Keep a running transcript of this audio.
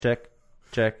Check.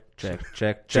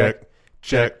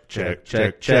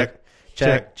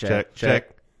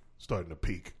 Starting to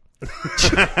peak.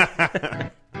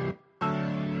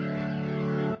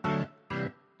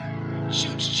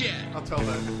 Shoots Chat. I'll tell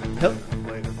that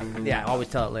later. Yeah, always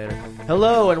tell it later.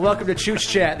 Hello and welcome to Chooch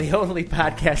Chat, the only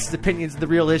podcast's opinions of the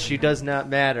real issue does not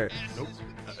matter.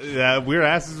 We're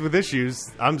asses with issues.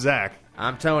 I'm Zach.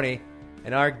 I'm Tony,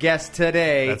 and our guest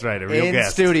today, That's right, a real in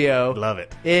guest. studio, Love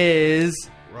it. is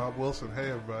Rob Wilson. Hey,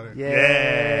 everybody. Yay!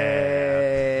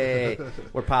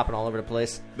 We're popping all over the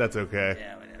place. That's okay.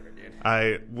 Yeah, whatever, dude.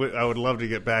 I would love to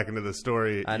get back into the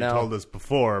story I you know. told us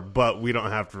before, but we don't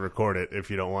have to record it if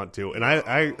you don't want to. And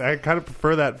I kind of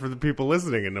prefer that for the people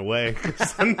listening in a way,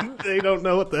 because they don't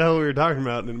know what the hell we were talking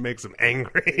about, and it makes them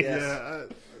angry. Yeah,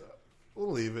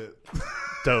 we'll leave it.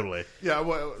 Totally. Yeah,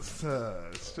 well, it's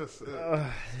just.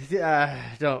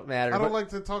 Don't matter. I don't But like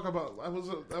to talk about. I was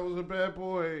a bad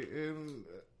boy in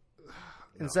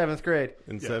seventh grade.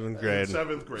 In seventh grade. In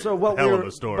seventh grade. So what Hell we of were,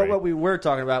 a story. but what we were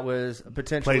talking about was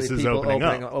potentially Places people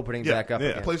opening up. opening Yeah, back up yeah.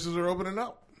 again. places are opening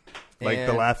up. Like the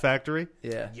And- Laugh Factory?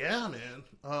 Yeah. Yeah, man.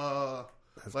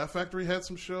 Laugh Factory had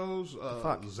some shows.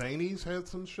 Fuck. Zanies had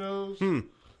some shows.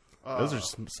 Those are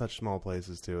such small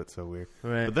places, too. It's so weird.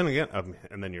 Right. But then again,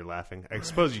 and then you're laughing. I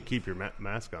suppose you keep your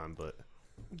mask on, but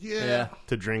Yeah.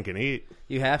 to drink and eat,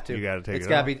 You have to. You gotta take it's it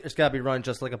gotta off. be. It's gotta be run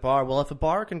just like a bar. Well, if a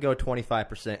bar can go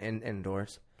 25%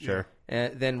 indoors, sure.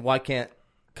 and then why can't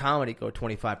comedy go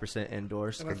 25%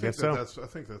 indoors? And I guess think so. I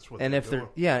think that's what. And they're if they're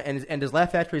doing. and does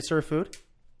Laugh Factory serve food?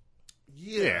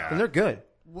 Yeah. And they're good.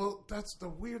 Well, that's the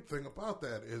weird thing about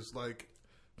that is like,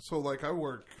 so like I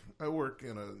work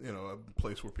in a a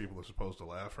place where people are supposed to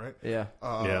laugh, right? Yeah.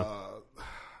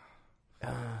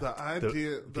 The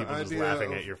idea, people just idea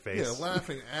laughing of- at your face. yeah,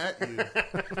 laughing at you,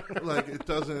 like it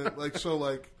doesn't like so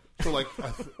like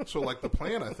the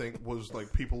plan I think was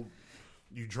like people,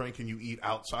 you drink and you eat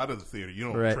outside of the theater. You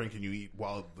don't Right. drink and you eat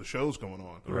while the show's going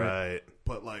on, Right.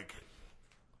 But like,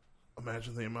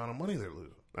 imagine the amount of money they're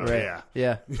losing. Oh, Right. yeah.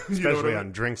 Yeah. You know what Especially I on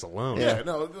mean? drinks alone. Yeah,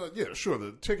 sure.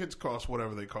 The tickets cost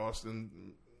whatever they cost, and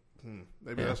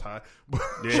maybe that's high. But,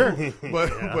 Sure.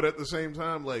 but at the same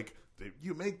time, like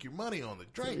you make your money on the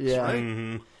drinks, Yeah.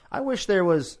 right? I wish there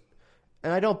was,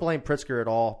 and I don't blame Pritzker at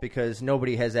all because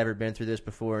nobody has ever been through this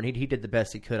before, and he did the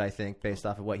best he could, I think, based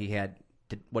off of what he had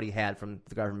from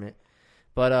the government.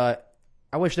 But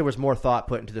I wish there was more thought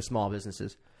put into the small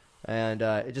businesses, and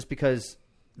just because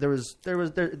there was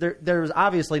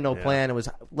obviously no plan. It was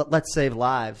let's save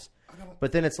lives,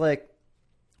 but then it's like,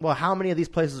 well, how many of these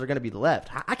places are going to be left?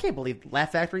 I can't believe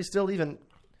Laugh Factory is still even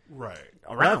Right.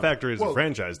 Laugh Factory is a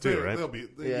franchise too, right? They'll be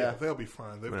they'll be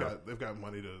fine. They've got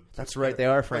money to. That's right, they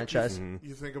are a Like, franchise.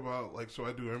 you think about like, so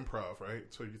I do improv, right?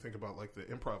 So you think about like the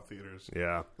improv theaters.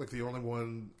 Yeah. Like the only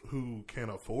one who can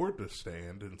afford to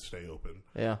stand and stay open.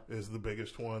 Yeah. Is the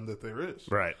biggest one that there is.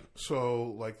 Right. So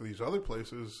like these other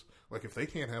places, like if they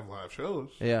can't have live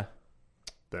shows, Yeah.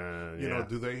 Then, you know,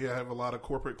 do they have a lot of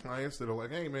corporate clients that are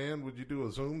like, hey man, would you do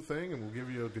a Zoom thing and we'll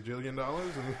give you $1 gajillion?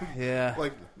 And Yeah.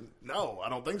 like, no, I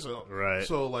don't think so. Right.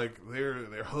 So like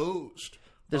they're hosed.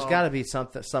 There's got to be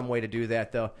some way to do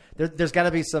that, though. There's got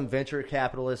to be some venture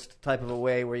capitalist type of a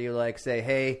way where you like say,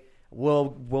 "Hey, we'll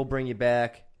bring you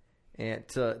back, and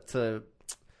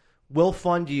we'll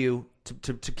fund you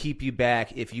to keep you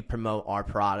back if you promote our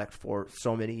product for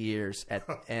so many years,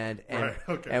 and Right,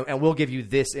 okay. and we'll give you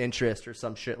this interest or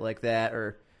some shit like that,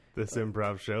 or." This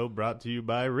improv show brought to you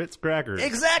by Ritz Crackers.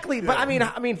 Exactly, but I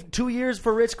mean, 2 years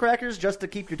for Ritz Crackers just to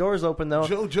keep your doors open, though,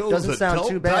 JoJo's doesn't sound Adult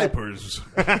too bad. Diapers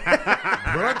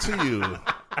brought to you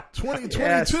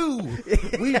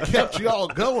 2022. We kept y'all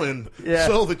going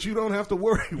so that you don't have to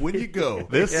worry when you go.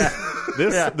 This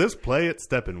play at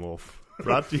Steppenwolf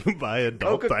brought to you by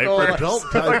Adult Coca-Cola. Diapers.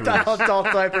 Adult diapers. Adult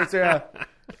diapers, yeah.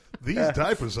 These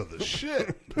diapers are the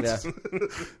shit. Yeah.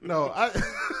 No,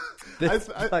 This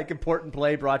like important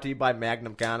play brought to you by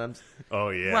Magnum condoms. Oh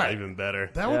yeah, Right. even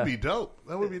better. that would be dope.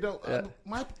 That would be dope.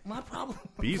 My problem.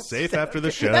 Be safe after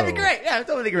the show. That'd be great. Yeah,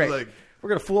 that would be great. Like- We're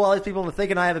gonna fool all these people into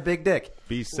thinking I have a big dick.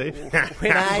 Be safe.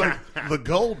 When I Like the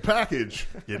gold package.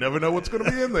 You never know what's going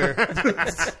to be in there.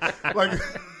 Like,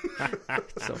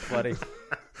 so funny,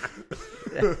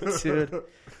 yeah, dude.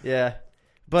 Yeah,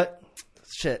 but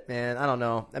shit, man. I don't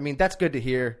know. I mean, that's good to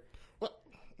hear.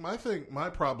 my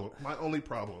only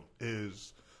problem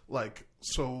is like,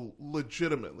 so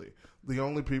legitimately, the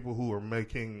only people who are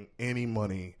making any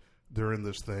money during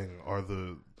this thing are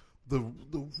the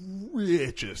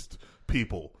richest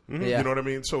people. Yeah. You know what I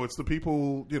mean? So it's the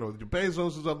people, the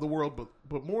Bezoses of the world,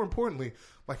 but more importantly,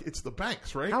 like it's the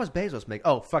banks, right? How is Bezos make?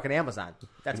 Oh, fucking Amazon.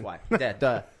 That's why. Yeah,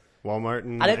 duh. Walmart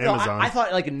and I didn't know. Amazon. I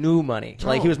thought like new money.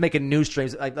 Like he was making new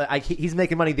streams. He's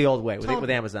making money the old way with Tom,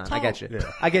 Amazon. Tom. I get you.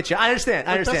 Yeah. I get you. I understand.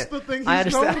 I But understand. that's the thing I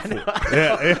he's understand. known for.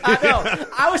 I know.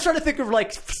 I was trying to think of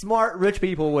like smart rich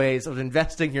people ways of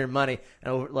investing your money.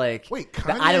 And like, Wait,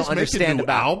 that I don't Kanye's understand making new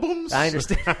about albums? I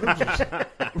understand.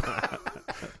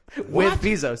 With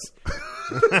Bezos,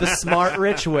 the smart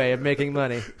rich way of making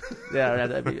money. Yeah,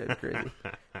 that'd be crazy.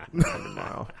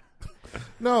 Tomorrow.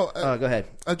 No, Go ahead.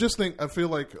 I just think I feel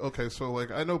like okay, so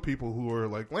like I know people who are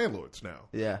like landlords now,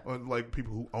 Yeah. or like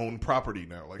people who own property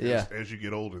now. Like Yeah. as you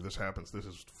get older, this happens. This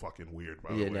is fucking weird,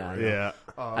 by the Yeah, way. no, right? yeah.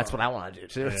 That's what I want to do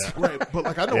too. Yeah. Right, but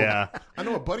like I know, Yeah. I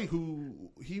know a buddy who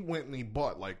he went and he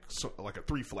bought like a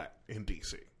 3-flat in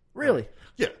DC. Really?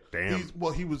 Yeah, Damn.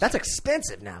 He was. That's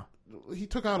expensive now. He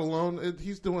took out a loan.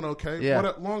 He's doing okay.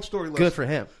 Yeah. Long story. Good for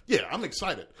him. Yeah, I'm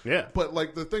excited. Yeah. But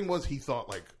like the thing was, he thought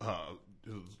like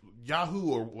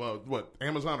Yahoo or what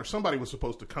Amazon or somebody was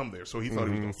supposed to come there, so he thought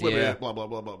he was going to flip Yeah. it. Blah blah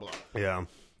blah blah blah. Yeah.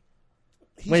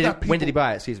 When did he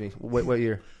buy it? Excuse me. What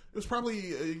year? It was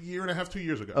probably a year and a half, 2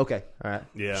 years ago. Okay. All right.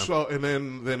 Yeah. So and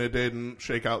then it didn't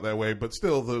shake out that way, but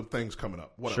still the thing's coming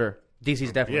up. Whatever. Sure.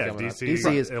 DC's definitely Yeah, coming DC up.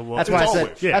 DC is. it will- That's why I It's said.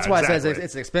 always. Yeah, That's why I exactly. said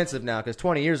it's expensive now because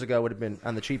 20 years ago would have been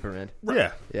on the cheaper end.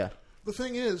 Yeah. Yeah. The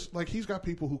thing is, like he's got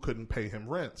people who couldn't pay him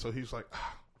rent, so he's like,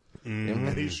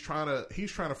 and he's trying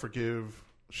to forgive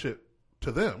shit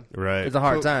to them. Right. It's a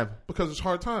hard So- time. because it's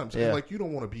hard times. Yeah. And like you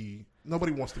don't want to be.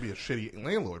 Nobody wants to be a shitty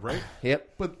landlord, right?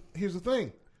 Yep. But here's the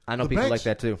thing. I know The people banks- like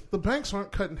that too. The banks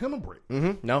aren't cutting him a break.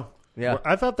 No. Yeah.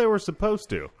 I thought they were supposed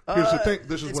to. Here's the thing.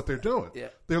 This is what they're doing. yeah.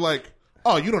 They're like,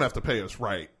 oh, you don't have to pay us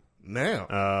right now,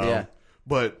 Yeah.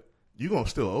 but you're gonna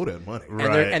still owe that money.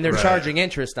 And they're right. charging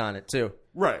interest on it too.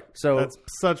 Right. So That's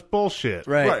such bullshit.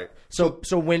 right. So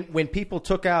when people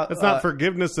took out It's not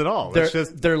forgiveness at all. their, It's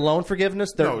just their loan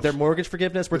forgiveness, No, their it's- mortgage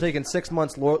forgiveness. We're taking 6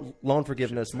 months loan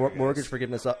forgiveness, mortgage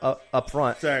forgiveness up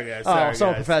front. Sorry, guys. Oh, Sorry, so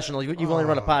guys. professional. You've only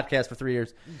run a podcast for 3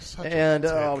 years, such a and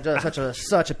dick.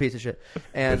 such a piece of shit.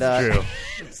 And It's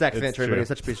true. Zach It's Finch, everybody, true. is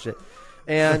such a piece of shit.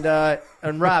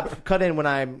 And Rob, cut in when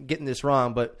I'm getting this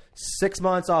wrong, but 6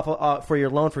 months off for your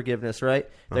loan forgiveness, right?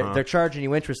 They're charging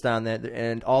you interest on that,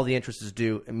 and all the interest is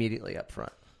due immediately up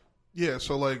front. Yeah.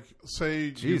 So like,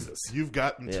 say you've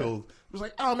got until it was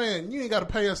like, oh man, you ain't got to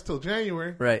pay us till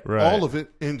January. Right. Right. All of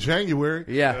it in January.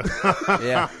 Yeah.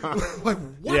 Yeah. Like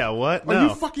what? Yeah, what? Are No.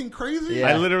 you fucking crazy?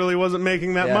 Yeah. I literally wasn't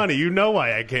making that Yeah. money. You know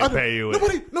why I can't pay you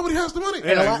it. Nobody has the money.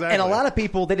 And, a lot, exactly. and a lot of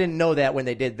people, they didn't know that when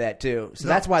they did that, too. So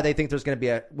that's why they think there's going to be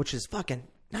which is fucking,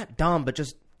 not dumb, but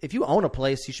just, if you own a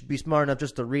place, you should be smart enough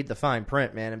just to read the fine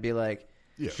print, man, and be like,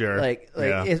 Sure. that's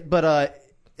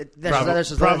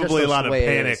just Probably a lot the of way it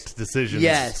panicked is. decisions.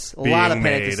 Yes, a being lot of panicked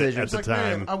made decisions. at It's the like,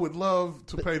 time. man, I would love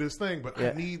to pay this thing, but Yeah.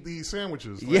 I need these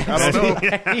sandwiches. Like, Yes. I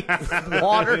don't know.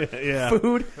 Water, Yeah.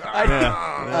 food.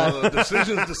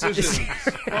 Decisions.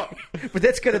 Fuck. But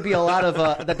that's going to be a lot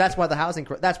of. That's why the housing.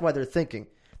 That's why they're thinking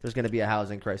there's going to be a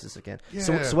housing crisis again.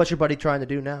 So Yeah. what's your buddy trying to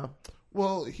do now?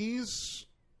 Well,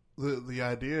 the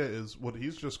idea is what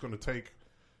he's just going to take.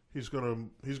 He's going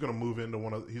to move into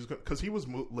one of because he was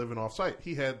living off site.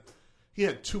 He had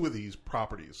 2 of these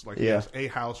properties. Like he Yeah. has a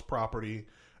house property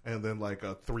and then like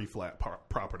a 3-flat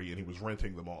property, and he was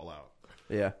renting them all out.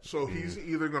 Yeah. So he's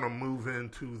either going to move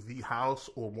into the house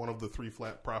or one of the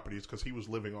 3-flat properties because he was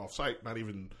living off site, not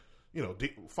even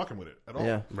fucking with it at all.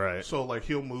 Yeah. Right. So like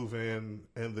he'll move in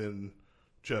and then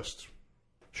just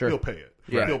Sure. he'll pay it.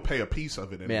 Yeah. He'll pay a piece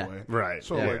of it Yeah. anyway. Right.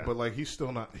 So Yeah. like, but like he's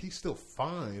still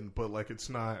fine, but like it's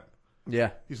not.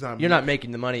 Yeah. He's not. You're not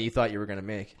making the money you thought you were going to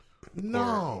make.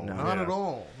 No, not Yeah. at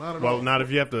all. Not at Well, all. not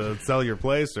if you have to sell your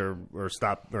place or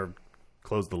stop or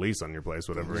close the lease on your place,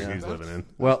 whatever Yeah. he's living in.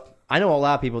 Well, I know a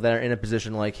lot of people that are in a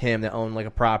position like him that own like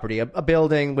a property, a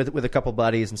building with a couple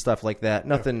buddies and stuff like that.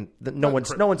 Nothing. No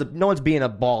one's being a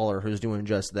baller who's doing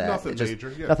just that. Nothing It's just,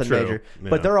 major, yeah. Nothing True. major. Yeah.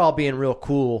 But they're all being real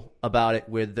cool about it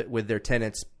with their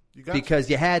tenants got because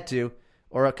you had to,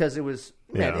 or because it was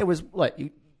Yeah. it was what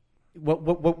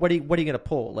are you going to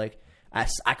pull like.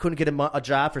 I couldn't get a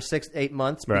job for 6-8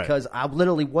 months Right. because I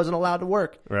literally wasn't allowed to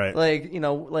work. Right. Like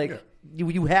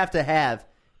you have to have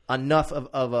enough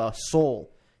of a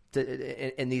soul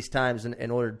in these times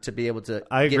in order to be able to.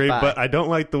 I get agree, by. but I don't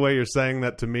like the way you're saying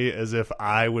that to me as if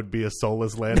I would be a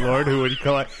soulless landlord who would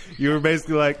collect. You were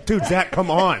basically like, dude, Zach,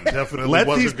 come on. Definitely Let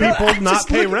wasn't these good. people I'm not just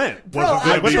pay looking- rent. Bro, Wasn't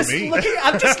good I'm being just me. looking.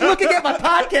 I'm just looking at my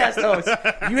podcast host.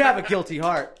 You have a guilty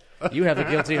heart. You have a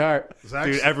guilty heart.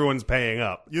 Zach's- Dude, everyone's paying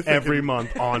up You're thinking- every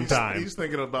month on time. He's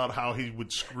thinking about how he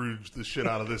would Scrooge the shit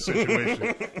out of this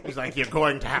situation. He's like, "You're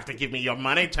going to have to give me your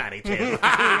money, Tiny Tim.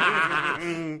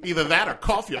 Either that or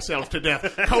cough yourself to death.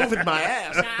 COVID my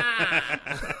ass."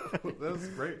 That's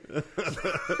great.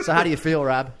 So how do you feel,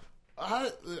 Rob?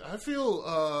 I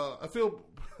feel.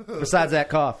 Besides that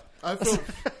cough. I feel.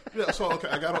 Yeah. So okay,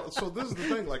 So this is the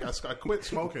thing. Like I quit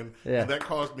smoking, Yeah. and that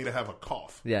caused me to have a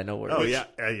cough. Yeah, no worries. Oh, which yeah.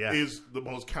 Yeah. Is the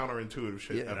most counterintuitive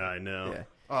shit Yeah. ever. I know. Yeah.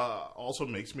 Also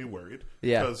makes me worried.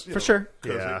 Yeah, 'cause, for sure.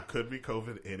 Because Yeah. it could be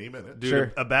COVID any minute. Dude,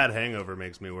 Sure. a bad hangover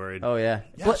makes me worried. Oh yeah,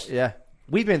 Yes. But, yeah.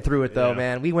 We've been through it though, Yeah.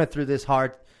 man. We went through this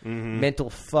hard mental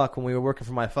fuck when we were working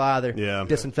for my father. Yeah.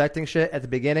 Disinfecting shit at the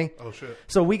beginning. Oh shit.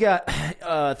 So we got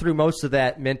through most of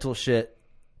that mental shit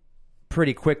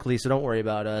pretty quickly. So don't worry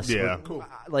about us. Yeah. Cool.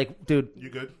 Like, dude. You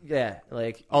good? Yeah.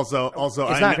 Like, Also, it's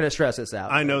I not going to stress us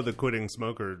out. I know the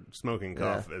smoking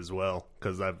cough as well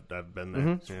because I've been there.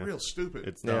 It's real stupid.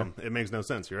 It's dumb. It makes no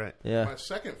sense. You're right. Yeah. My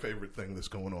second favorite thing that's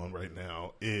going on right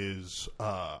now is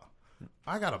I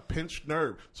got a pinched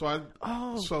nerve. So like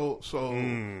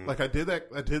I did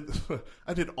that.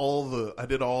 I did all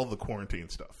the quarantine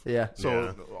stuff. Yeah.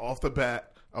 So off the bat,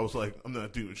 I was like, I'm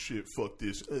not doing shit. Fuck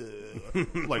this.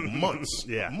 Like months.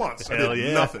 Yeah. Months. Hell I did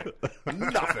yeah. nothing.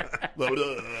 Nothing.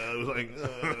 I was like,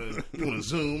 you want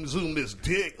to zoom this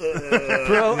dick.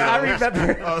 Bro,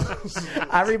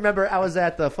 I remember I was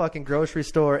at the fucking grocery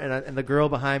store and the girl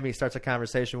behind me starts a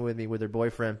conversation with me with her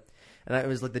boyfriend. And it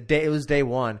was like it was day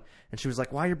one. And she was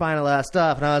like, "Why are you buying a lot of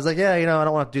stuff?" And I was like, "Yeah, I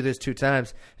don't want to do this 2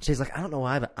 times." And she's like, "I don't know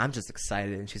why, but I'm just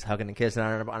excited." And she's hugging and kissing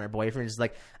on her boyfriend. She's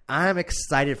like, "I'm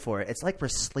excited for it. It's like we're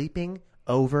sleeping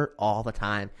over all the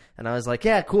time." And I was like,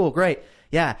 "Yeah, cool, great.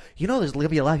 Yeah, there's going to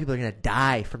be a lot of people that are going to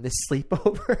die from this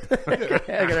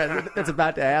sleepover that's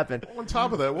about to happen." On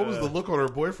top of that, what was the look on her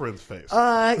boyfriend's face?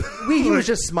 He was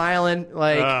just smiling.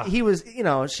 Like, he was,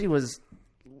 she was,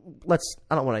 I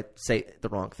don't want to say the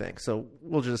wrong thing, so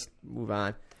we'll just move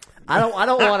on. I don't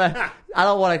want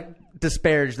to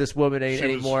disparage this woman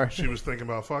anymore. She was thinking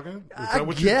about fucking? Is that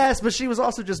what Yes, but she was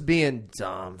also just being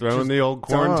dumb. Throwing Just the old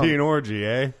quarantine dumb. orgy,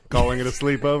 eh? Calling it a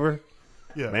sleepover.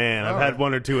 Yeah. Man, I've All had right.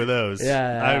 1 or 2 of those.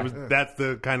 Yeah. That's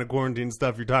the kind of quarantine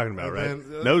stuff you're talking about, right?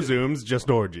 And then, No Zooms, just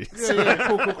orgies. Yeah,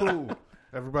 cool.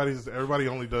 Everybody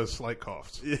only does slight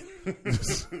coughs.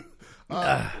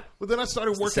 But then I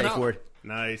started working Safe out. word.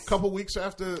 Nice. A couple weeks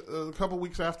after the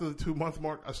 2-month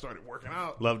mark, I started working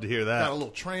out. Love to hear Got a that.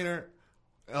 little trainer.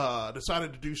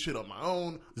 Decided to do shit on my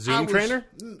own. Zoom trainer?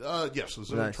 Yes, a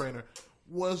Zoom Nice. trainer.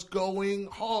 Was going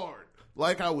hard.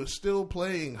 Like I was still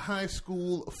playing high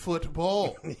school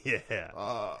football.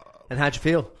 Yeah. And how'd you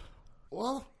feel?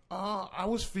 Well, I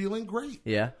was feeling great.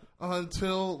 Yeah.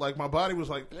 Until, like, my body was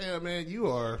like, damn, man, you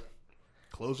are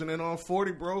closing in on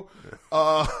 40, bro.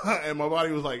 And my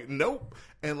body was like, nope.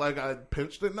 And, like, I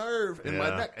pinched a nerve in my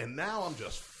Yeah. neck. And now I'm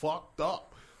just fucked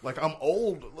up. Like, I'm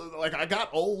old. Like, I got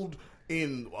old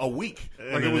in a week.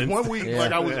 Like, it was 1 week. Yeah.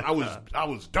 Like, I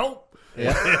was dope.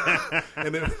 Yeah.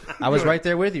 And then I was right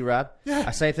there with you, Rob.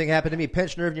 Yeah. Same thing happened to me.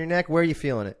 Pinched nerve in your neck. Where are you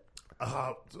feeling it?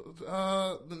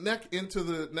 The neck into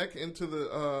the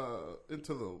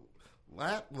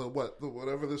lat,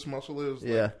 whatever this muscle is.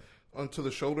 Yeah. Like, onto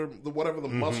the shoulder, whatever the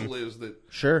muscle is that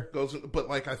Sure. goes in, but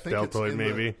like I think Deltoid, it's in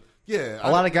maybe? A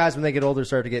lot of guys, when they get older,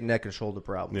 start to get neck and shoulder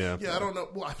problems. Yeah. Yeah, I don't know.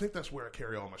 Well, I think that's where I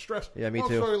carry all my stress. Yeah, me long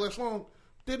too. Story less long.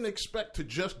 Didn't expect to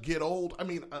just get old. I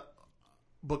mean,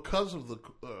 because of the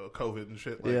COVID and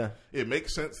shit. Like, Yeah. it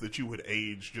makes sense that you would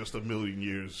age just a million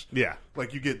years. Yeah.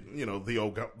 Like you get, the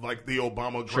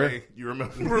Obama Sure. gray. You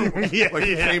remember? Yeah, like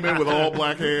he came in with all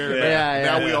black hair. Yeah,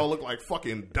 Now yeah. we all look like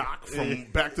fucking Doc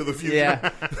from Back to the Future. Yeah.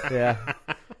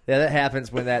 Yeah, that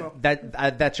happens when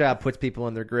that job puts people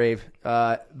in their grave.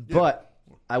 But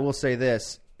I will say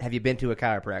this. Have you been to a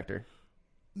chiropractor?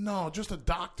 No, just a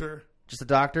doctor. Just a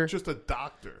doctor? Just a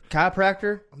doctor.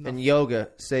 Chiropractor and yoga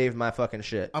saved my fucking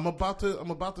shit. I'm about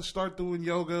to start doing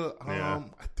yoga. Yeah.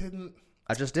 I didn't.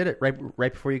 I just did it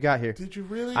right before you got here. Did you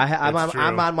really? I'm That's true.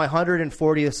 on my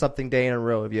 140th something day in a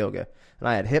row of yoga, and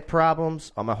I had hip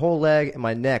problems on my whole leg and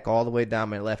my neck all the way down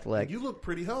my left leg. You look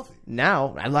pretty healthy.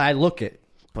 Now I look it,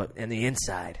 but in the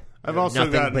inside, I've also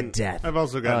nothing but death. I've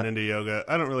also gotten into yoga.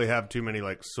 I don't really have too many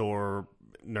like sore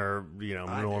nerve,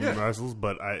 normal yeah. muscles,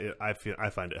 but I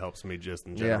find it helps me just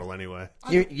in general anyway.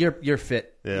 You're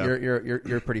fit. Yeah.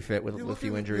 You're pretty fit with a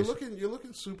few injuries. You're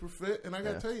looking super fit, and I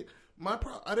gotta tell you,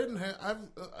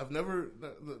 I've never,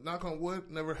 knock on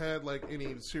wood, never had like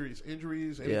any serious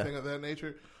injuries, anything of that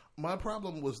nature. my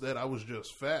problem was that I was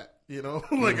just fat. You know,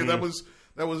 like that was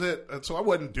it. And so I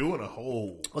wasn't doing a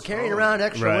whole. Well, carrying around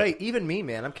extra weight, even me,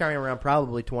 man, I'm carrying around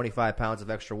probably 25 pounds of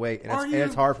extra weight, and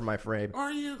it's hard for my frame.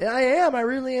 Are you? Yeah, I am. I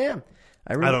really am.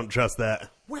 I don't trust that.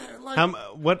 Where, like,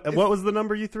 what was the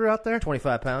number you threw out there?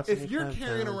 25 pounds. If you're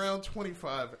carrying around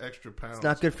 25 extra pounds, it's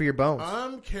not good for your bones.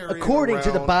 I'm carrying according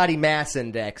to the body mass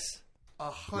index.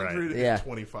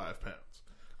 125 pounds.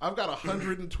 I've got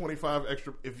 125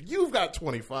 extra. If you've got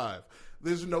 25,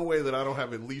 there's no way that I don't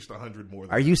have at least 100 more.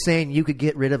 Are you saying you could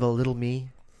get rid of a little me?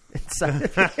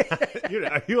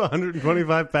 Are you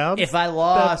 125 pounds? If I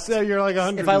lost, you're like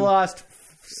 100. If I lost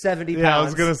 70 pounds, I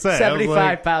was gonna say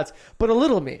 75 pounds, but a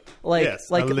little me, like yes,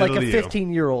 like a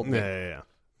 15-year-old me. Yeah.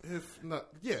 If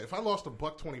I lost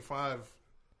 $125,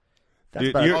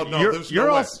 that's better.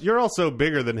 You're also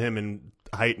bigger than him in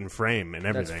height and frame and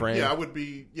everything. That's frame. yeah, I would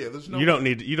be. Yeah, there's no. You don't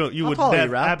need. You would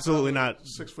absolutely not.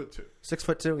 6'2".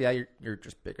 6'2". Yeah, you're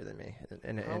just bigger than me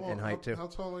in height too. How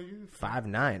tall are you?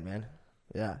 5'9", man.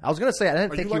 Yeah, I was gonna say I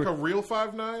didn't think you you like were a real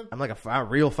 5'9"? I'm like a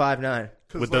real 5'9".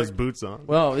 With those boots on.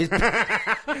 Well, these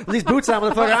boots on,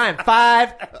 motherfucker. I am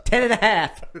 5'10" and a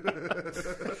half.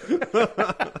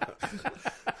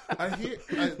 I hear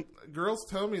girls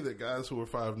tell me that guys who are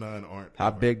 5'9" aren't.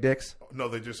 How big dicks? No,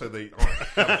 they just said they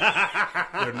aren't.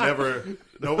 They're never.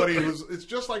 Nobody who's. It's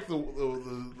just like the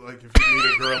like if you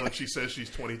meet a girl and she says she's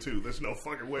 22. There's no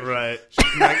fucking way. Right.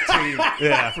 She's 19.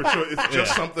 Yeah, for sure. It's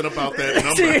just something about that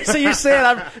number.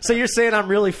 So you're saying I'm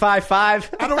really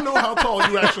 5'5"? I don't know how tall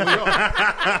you actually are.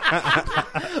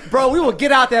 Bro, we will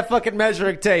get out that fucking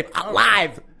measuring tape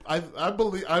live. I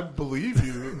believe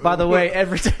you. By the way,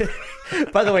 every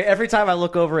time I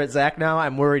look over at Zach now,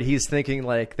 I'm worried he's thinking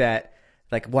like that.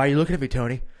 Like, why are you looking at me,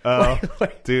 Tony?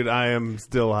 Dude, I am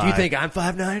still high. Do you think I'm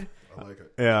 5'9"? I like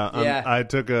it. Yeah. I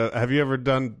took have you ever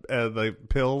done like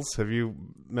pills? Have you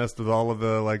messed with all of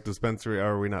the like dispensary?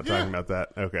 Or are we not talking about that?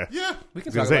 Okay. Yeah, we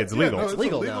can talk about it's legal. Yeah, it's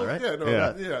legal now, right?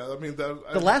 Yeah, yeah. I mean,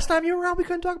 the last time you were around, we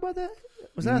couldn't talk about that.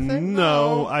 Was that a thing?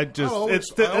 No,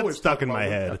 it's stuck in my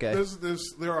head. Okay.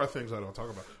 There are things I don't talk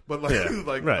about, but like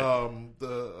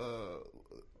the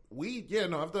weed. Yeah,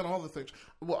 no, I've done all the things.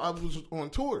 Well, I was on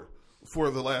tour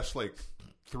for the last like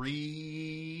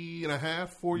 3.5,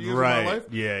 4 years of my life.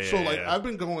 Yeah. So I've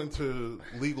been going to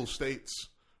legal states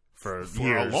for a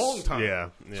years. long time. Yeah.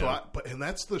 So and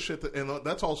that's the shit and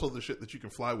that's also the shit that you can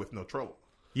fly with no trouble.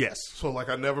 Yes. So like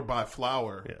I never buy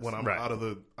flour when I'm out of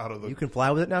the. You can fly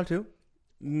with it now too.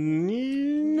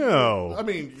 No, I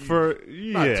mean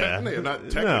not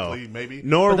technically, maybe.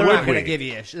 Nor they're would not going to give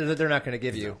you. They're not going to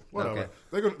give you. Whatever.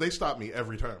 Okay. They stop me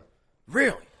every time.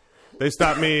 Really? They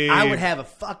stop me. I would have a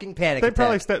fucking panic attack. They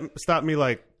probably stop me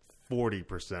like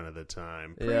 40% of the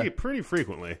time, pretty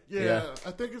frequently. Yeah,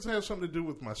 I think it has something to do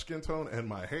with my skin tone and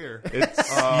my hair.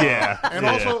 It's and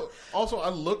also I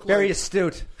look very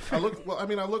astute. I look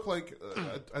like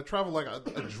I travel like I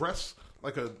dress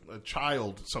like a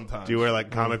child sometimes. Do you wear like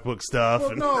comic book stuff?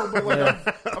 Well, no, but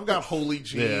like I've got holy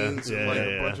jeans and like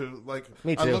a bunch of like.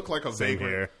 Me too. I look like a Same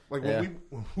vagrant. here. Like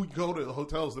when we go to the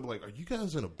hotels, they're like, "Are you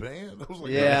guys in a band?" I was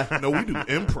like, Yeah. no, we do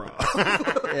improv."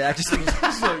 Yeah, just like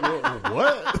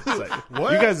what?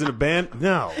 What? You guys in a band?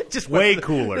 No, just way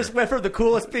cooler. Just went from the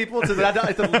coolest people to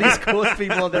the least coolest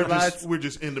people in their lives. We're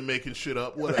just into making shit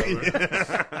up.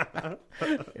 Whatever.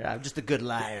 Yeah, I'm just a good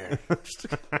liar.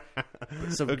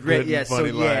 So A great, good and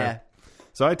funny liar.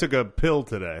 So I took a pill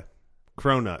today.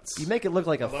 Cronuts. You make it look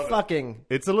like a fucking.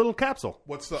 It's a little capsule.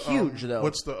 What's the huge though?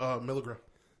 What's the milligram?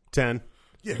 10.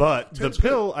 Yeah, but the 10's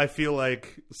pill, I feel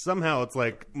like somehow it's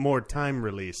like more time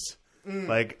release.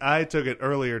 Like I took it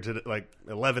earlier to like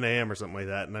 11 a.m. or something like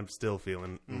that, and I'm still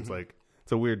feeling. It's like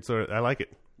it's a weird sort of. I like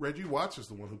it. Reggie Watts is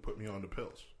the one who put me on the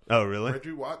pills. Oh, really?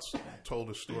 Reggie Watts told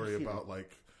a story about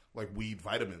like weed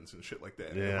vitamins and shit like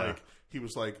that. Yeah. And like he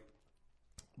was like,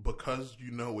 because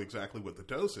you know exactly what the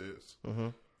dose is,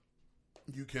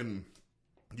 you can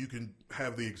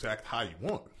have the exact high you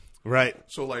want. Right.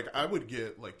 So like I would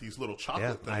get like these little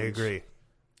chocolate things. I agree.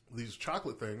 These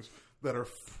chocolate things that are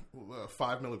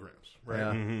 5 milligrams,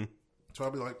 right? Yeah. So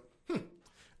I'd be like,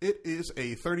 it is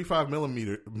a 35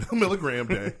 milligram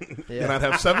day, and I'd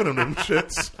have 7 of them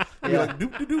shits. I'd be like,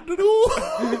 doop.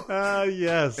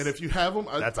 Yes. And if you have them,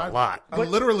 that's a lot. I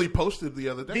literally posted the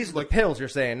other day. These are the pills you're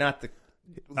saying, not the.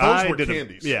 Those were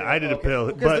candies. I did a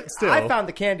pill, but still, I found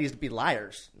the candies to be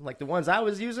liars. Like the ones I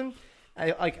was using,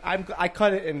 I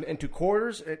cut it into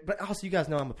quarters. But also, you guys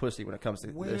know I'm a pussy when it comes to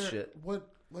this shit.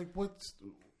 What's?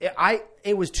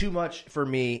 It was too much for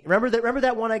me. Remember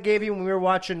that one I gave you when we were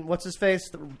watching what's his face,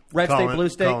 the Red State Blue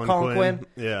State, Colin Quinn.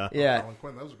 Yeah. Colin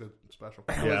Quinn, that was a good special.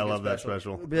 Yeah, I love that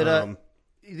special. But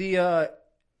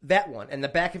that one. And the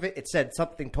back of it, it said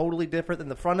something totally different than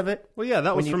the front of it. Well, yeah,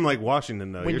 that was you- from like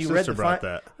Washington though. When Your you read sister the brought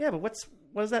front, that. yeah, but what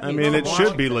does that I mean? mean, It's it from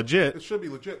should be It legit. should be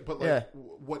legit, but like, Yeah.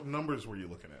 what numbers were you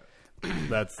looking at?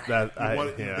 That's that.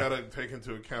 You Yeah. got to take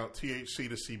into account THC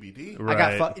to CBD. Right.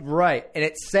 I got right, and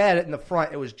it said in the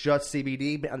front it was just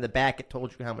CBD, but on the back it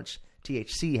told you how much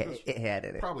THC it had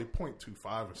in it. Probably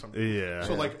 0.25 or something. Yeah.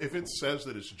 So like, if it says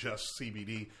that it's just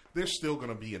CBD, there's still going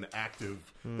to be an active.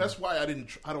 That's why I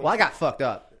didn't. I don't. Well, I got fucked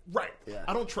up. Right. Yeah.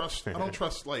 I don't trust. I don't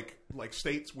trust like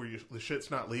states where the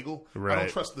shit's not legal. I Right. don't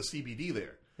trust the CBD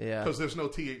there. Yeah. Because there's no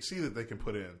THC that they can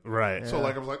put in. Right. So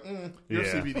like I was like, your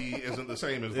Yeah. CBD isn't the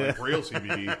same as like real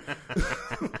CBD.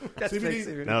 That's fake CBD.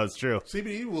 CBD. No, it's true.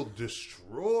 CBD will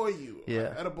destroy you.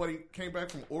 Yeah. I had a buddy came back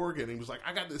from Oregon. He was like,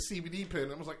 I got this CBD pen.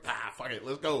 I was like, fuck it,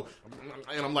 let's go.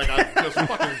 And I'm like, I just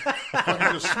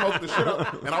fucking just smoked the shit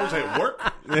up. And I was at work.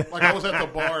 Like I was at the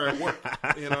bar at work.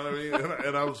 You know what I mean?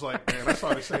 And I was like, man, I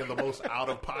started saying the most out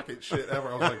of pocket shit ever.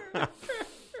 I was like,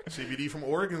 CBD from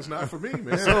Oregon's not for me,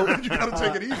 man. So you gotta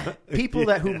take it easy. People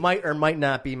that who might or might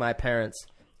not be my parents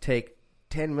take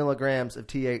 10 milligrams of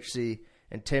THC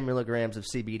and 10 milligrams of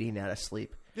CBD now to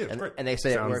sleep. Yeah, it's and, great. and they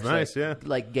say Sounds it works nice,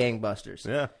 like gangbusters.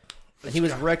 Yeah. And he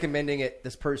was recommending it.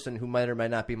 This person who might or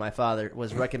might not be my father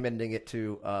was recommending it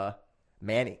to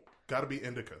Manny. Gotta be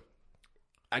indica.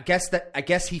 I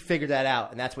guess he figured that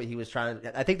out, and that's what he was trying.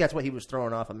 I think that's what he was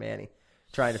throwing off of Manny,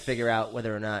 trying to figure out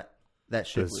whether or not that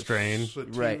shit The was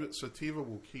strain. Sativa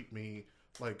will keep me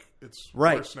like it's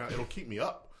Right. worse now. It'll keep me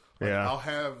up. Like, Yeah. I'll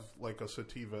have like a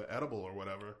sativa edible or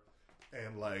whatever,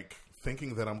 and like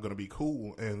thinking that I'm gonna be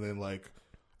cool, and then like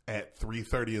at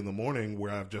 3:30 in the morning,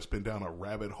 where I've just been down a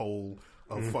rabbit hole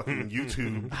of fucking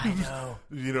YouTube. I know.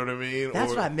 You know what I mean?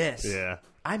 That's Or- what I miss. Yeah.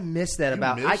 I miss that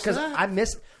about miss because that? I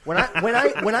miss when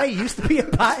I used to be a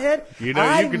pothead. You know,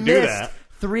 I you could do missed that.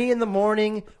 3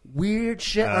 a.m, weird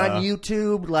shit on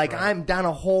YouTube. Like I'm down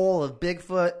a hole of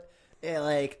Bigfoot, and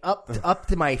like up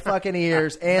to my fucking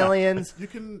ears, aliens. You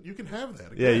can have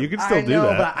that. Yeah, Again. you can still I do know,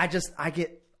 that.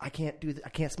 but I can't do I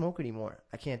can't smoke anymore.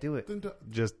 I can't do it. Then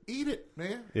Just eat it,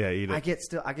 man. yeah, eat it. I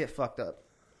get fucked up.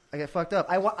 I get fucked up.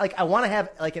 I want to have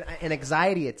like an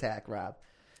anxiety attack, Rob.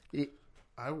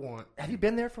 Have you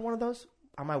been there for one of those?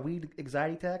 On my weed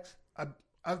anxiety attacks?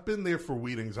 I've been there for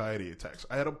weed anxiety attacks.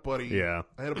 I had a buddy. Yeah.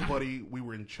 We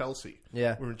were in Chelsea.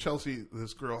 Yeah. We were in Chelsea.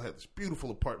 This girl had this beautiful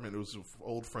apartment. It was an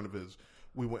old friend of his.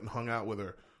 We went and hung out with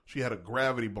her. She had a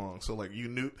gravity bong. So like you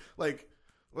knew like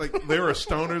there are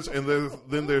stoners, and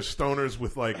then there's stoners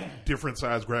with like different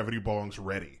size gravity bongs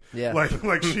ready. Yeah. Like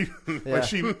she like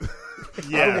she.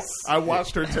 Yes. I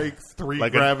watched her take 3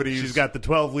 like gravities. she's got the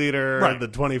 12 liter, Right. the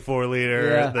 24 liter.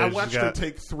 Yeah. then I she's watched her got-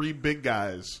 take 3 big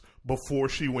guys before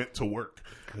she went to work.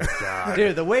 God.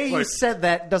 Dude, the way you Like- said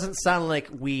that doesn't sound like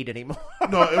weed anymore.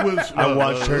 No, it was. I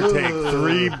watched her take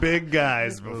 3 big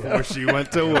guys before she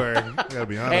went to work. Gotta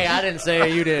be honest. Hey, I didn't say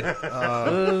it, you did.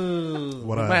 Ooh, we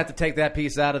what might have to take that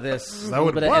piece out of this. A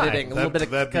little bit of why? editing, a little bit of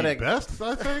that'd cutting. be best,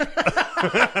 I think.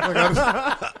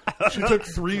 She took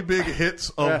 3 big hits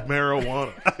of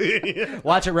marijuana.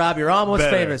 Watch it, Rob. You're almost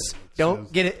Better. famous.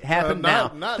 Don't get it happen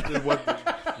now. Not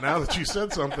now that you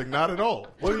said something, not at all.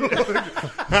 What are you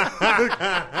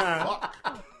Fuck.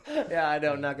 Yeah, I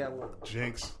know. Knock that one.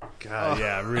 Jinx. God,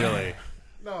 yeah, really.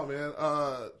 No, man.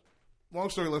 Long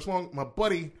story less long. My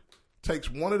buddy takes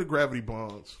one of the gravity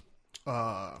bonds,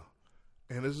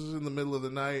 and this is in the middle of the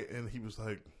night, and he was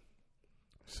like,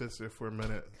 sits there for a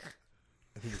minute,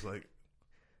 and he was like,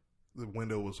 the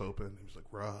window was open. He was like,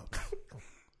 Rob,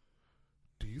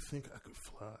 do you think I could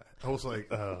fly? I was like,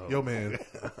 yo, man,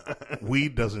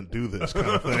 weed doesn't do this kind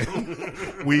of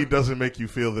thing. Weed doesn't make you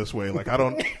feel this way. Like, I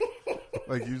don't...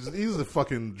 Like, he's a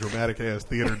fucking dramatic-ass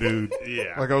theater dude.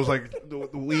 Yeah. Like, I was like, the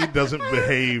weed doesn't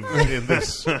behave in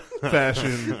this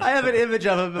fashion. I have an image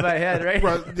of him in my head, right?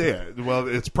 Right, yeah, well,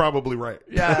 it's probably right.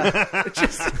 Yeah. It's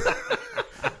just...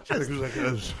 Like, he was like,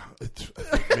 I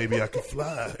think maybe I could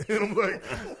fly. And I'm like,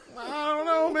 I don't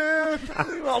know, man.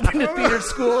 I'll be in a theater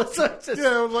school. So it's just,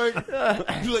 Yeah, I'm like,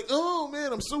 you're like, oh,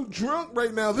 man, I'm so drunk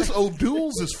right now. This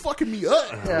O'Doul's is fucking me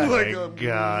up. Yeah. Like, My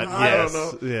God, I yes.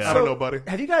 don't know. Yeah. I don't know, buddy.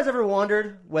 have you guys ever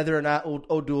wondered whether or not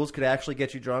O'Doul's could actually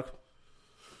get you drunk?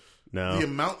 No. The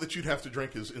amount that you'd have to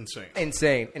drink is insane.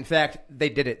 Insane. In fact, they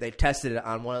did it. They tested it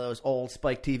on one of those old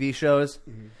Spike TV shows.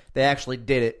 They actually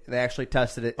did it. They actually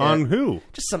tested it. On And who?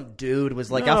 Just some dude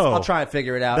was like, No. I'll try and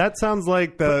figure it out. That sounds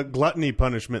like the gluttony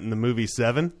punishment in the movie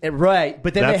Seven. Right.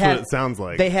 But then That's they had, what it sounds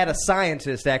like. They had a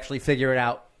scientist actually figure it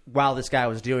out while this guy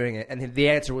was doing it. And the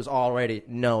answer was already,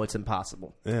 no, it's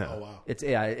impossible. Yeah. Oh, wow. It's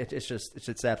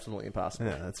absolutely impossible.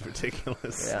 Yeah, that's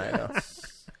ridiculous. Yeah, I know.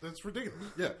 That's ridiculous.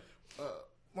 Yeah.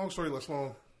 Long story less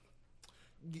long.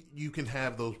 you can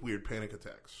have those weird panic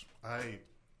attacks. I've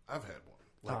had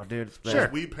one. Oh, dude, it's bad. Sure.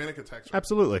 Weed panic attacks.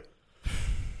 Absolutely.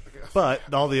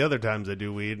 But all the other times I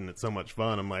do weed and it's so much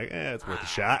fun, I'm like, it's worth a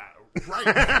shot.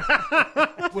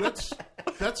 Right. Well,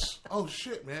 that's oh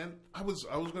shit, man. I was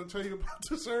going to tell you about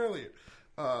this earlier.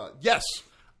 Yes,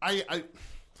 I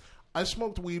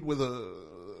smoked weed with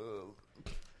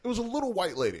it was a little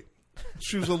white lady.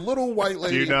 She was a little white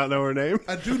lady. Do you not know her name?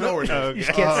 I do know her name. Okay. You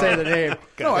can't say the name.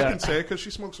 No, I can say it because she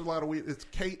smokes a lot of weed. It's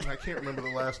Kate, and I can't remember the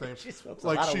last name. She smokes a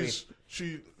lot of weed.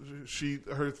 She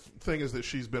her thing is that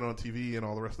she's been on TV and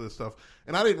all the rest of this stuff,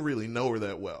 and I didn't really know her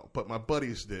that well, but my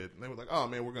buddies did. And they were like, "Oh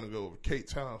man, we're gonna go over to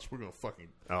Kate's house. We're gonna fucking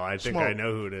I think smoke." I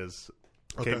know who it is.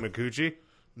 Okay. Kate McCucci?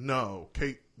 No,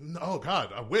 Kate. Oh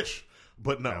God, I wish,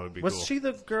 but no. That would be Was cool. she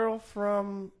the girl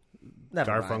from Never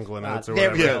mind. Garfunkel and Oates or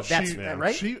there we whatever. go. Yeah, That's she,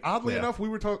 right. She oddly Yeah. enough, we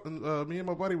were talking. Me and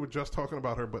my buddy were just talking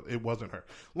about her, but it wasn't her.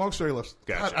 Long story less.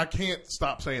 Gotcha. God, I can't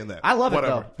stop saying that. I love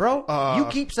Whatever. it though, bro. You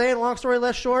keep saying long story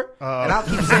less short, and I'll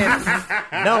keep saying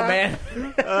no, man.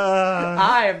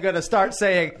 I am gonna start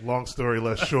saying Long story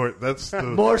less short. That's the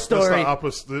More story, That's the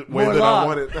opposite way more that law. I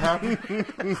want it to happen.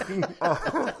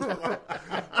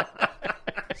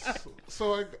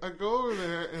 So I go over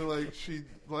there and like she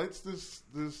lights this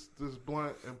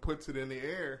blunt and puts it in the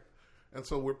air, and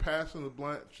so we're passing the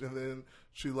blunt, and then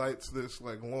she lights this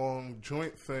like long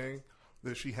joint thing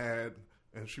that she had,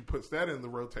 and she puts that in the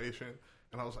rotation.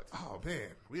 And I was like, "Oh man,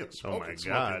 we have Oh smoking. my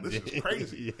God. This is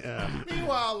crazy." Yeah.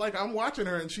 Meanwhile, like I'm watching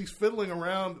her and she's fiddling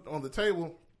around on the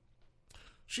table.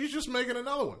 She's just making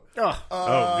another one. oh,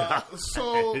 God.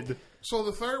 So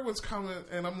the third one's coming,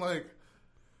 and I'm like,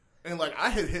 I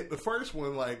had hit the first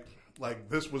one like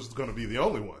this was going to be the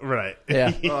only one. Right.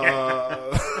 yeah.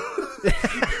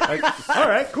 All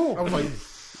right, cool. I was like,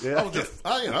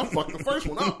 I fucked the first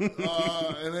one up,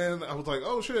 and then I was like,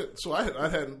 oh shit. So I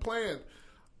hadn't planned.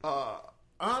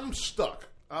 I'm stuck.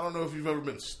 I don't know if you've ever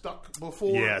been stuck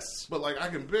before. Yes. But like I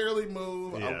can barely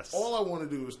move. Yes. All I want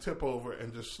to do is tip over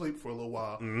and just sleep for a little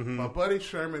while. My buddy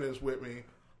Sherman is with me,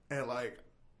 and like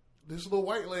this little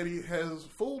white lady has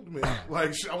fooled me.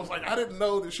 Like I was like, I didn't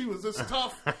know that she was this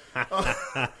tough,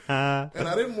 and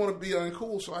I didn't want to be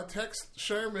uncool. So I text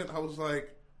Sherman. I was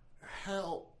like,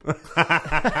 help.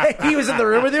 He was in the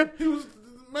room with you. He was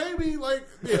maybe like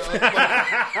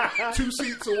 2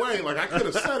 seats away. Like I could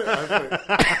have said it. I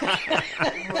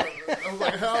was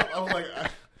like, help. I was like,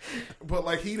 but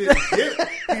like he didn't get it.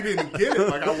 He didn't get it.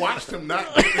 Like I watched him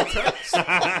not get the text,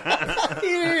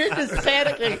 You're just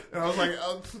panicking. and I was like,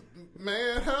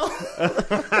 man, help.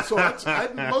 So I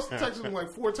must have texted him like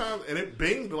 4 times, and it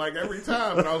binged like every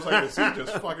time. And I was like, is he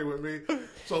just fucking with me?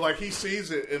 So like he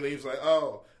sees it, and he's like,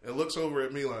 oh, and looks over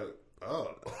at me like,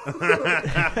 oh.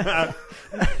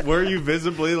 Were you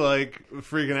visibly like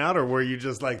freaking out, or were you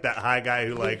just like that high guy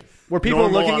who like Were people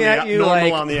normal looking on the at out- you normal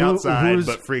like, on the who- outside, who's-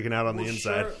 but freaking out on the Well,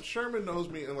 inside? Sherman knows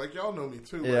me, and like y'all know me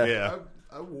too. Yeah. Like, Yeah.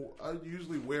 I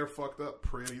usually wear fucked up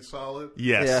pretty solid.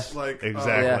 Yes, Yeah. Like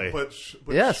exactly. Yeah. But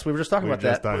Yes, we were just talking We were about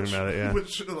just that. talking about it. Yeah.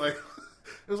 Which, like,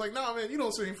 it was like, nah, man, you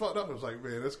don't seem fucked up. I was like,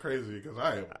 man, that's crazy because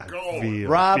I am going. feel-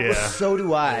 Rob, Yeah. so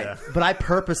do I. Yeah. But I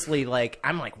purposely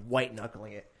I'm like white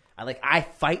knuckling it. I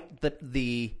fight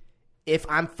the if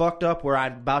I'm fucked up where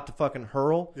I'm about to fucking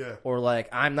hurl, Yeah. or like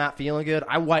I'm not feeling good,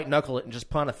 I white knuckle it and just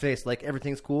put on a face like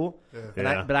everything's cool. Yeah. And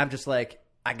Yeah. but I'm just like,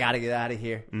 I gotta get out of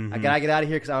here. I gotta get out of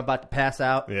here because I'm about to pass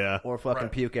out, Yeah. or fucking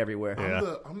Right. puke everywhere.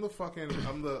 Yeah. I'm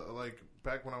the like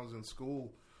back when I was in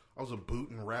school, I was a boot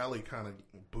and rally kind of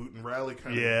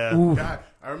Yeah. guy.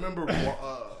 I remember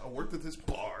I worked at this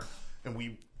bar and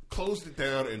we closed it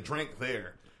down and drank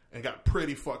there and got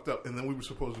pretty fucked up, and then we were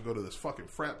supposed to go to this fucking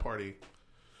frat party.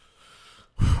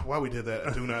 Why we did that,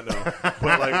 I do not know.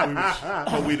 But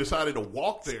like we decided to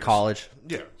walk there. College.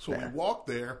 Yeah, so we walked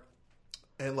there,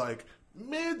 and like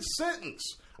mid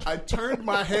sentence, I turned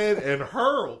my head and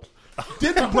hurled.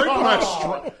 Didn't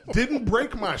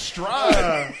break my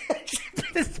stride.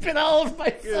 It's been all over my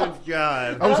Good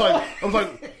God. I was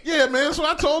like, yeah, man. So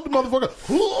I told the motherfucker,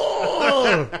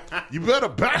 "Whoa, you better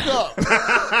back up."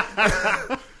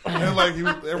 And like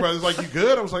everybody's like, "You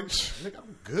good?" I was like, "Nigga,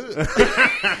 I'm good."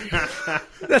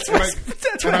 That's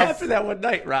what and I- happened that one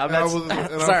night, Rob. And I That's, was- and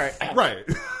I- sorry. right,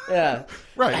 Yeah.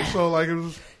 right. So like it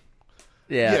was.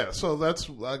 Yeah. Yeah, so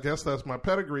I guess that's my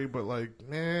pedigree, but like,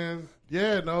 man,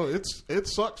 yeah, no, it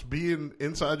sucks being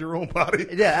inside your own body.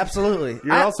 Yeah, absolutely.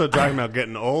 You're also talking about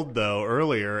getting old though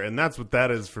earlier, and that's what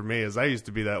that is for me. Is I used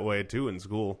to be that way too in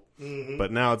school,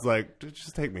 but now it's like, dude,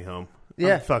 just take me home.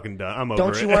 Yeah. I'm fucking done. I'm over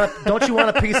Don't it. Don't you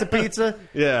want a piece of pizza?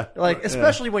 Yeah. Like,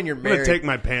 especially when you're I'm gonna married. take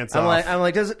my pants I'm off.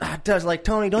 like, does like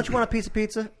Tony? Don't you want a piece of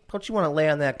pizza? Don't you want to lay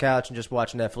on that couch and just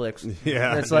watch Netflix?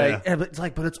 Yeah, And it's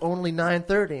like, but it's only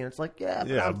 9:30, and it's like, yeah,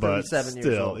 but I'm 37 years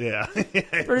still, old. yeah.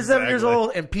 37 years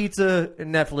old, and pizza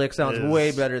and Netflix sounds Is-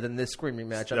 way better than this screaming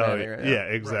match I'm having right now. Yeah,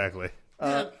 exactly.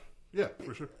 Yeah,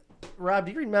 for sure. Rob,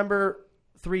 do you remember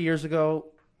 3 years ago?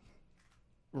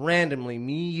 Randomly,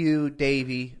 me, you,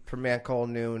 Davey from Man Called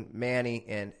Noon, Manny,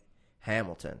 and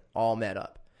Hamilton all met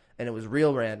up, and it was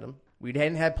real random. We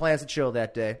hadn't had plans to chill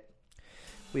that day.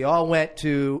 We all went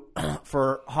to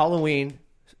for Halloween.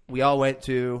 We all went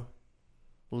to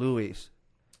Louis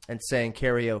and sang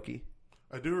karaoke.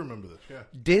 I do remember this. Yeah.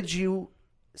 Did you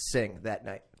sing that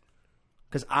night?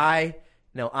 Because I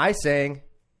know I sang.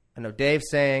 I know Dave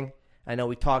sang. I know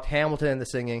we talked Hamilton into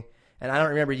singing, and I don't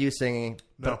remember you singing.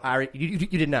 No. But you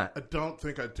did not. I don't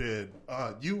think I did.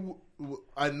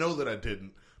 I know that I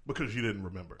didn't because you didn't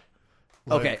remember.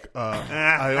 Okay.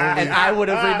 I And I would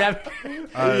have remembered.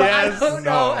 Yes, I don't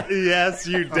know. Yes,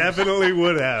 you definitely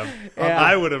would have. Yeah.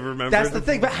 I would have remembered. That's the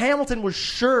thing. But Hamilton was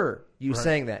sure you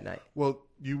sang that night. Well,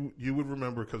 you would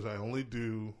remember because I only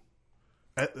do,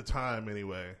 at the time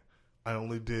anyway, I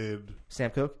only did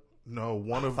Sam Cooke?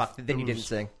 one of. Fuck, then you it didn't was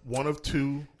sing. One of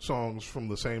two songs from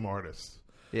the same artist.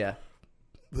 Yeah.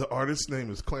 The artist's name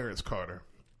is Clarence Carter.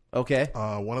 Okay.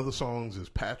 One of the songs is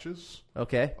Patches,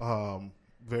 Okay.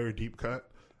 very deep cut,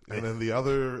 and then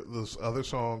this other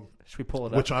song, Should we pull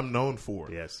it up? which I'm known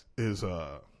for, Yes. is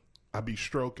I Be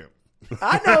Stroking.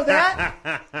 I know that.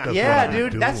 That's Yeah, what I be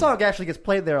dude. That doing. song actually gets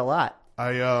played there a lot.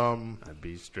 I'd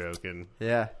be stroking.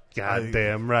 Yeah.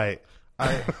 Goddamn right.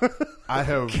 I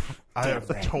have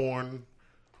torn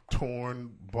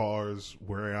bars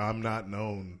where I'm not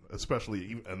known, especially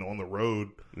even on the road,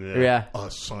 Yeah.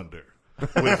 asunder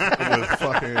with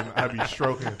fucking I Be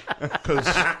Stroking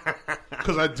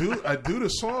because I do the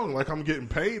song like I'm getting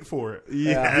paid for it.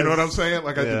 Yes. You know what I'm saying?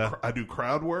 Like Yeah. I do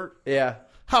crowd work. Yeah.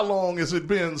 How long has it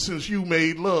been since you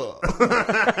made love?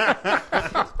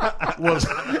 Was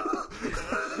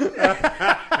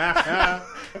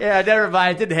Yeah, never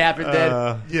mind. It didn't happen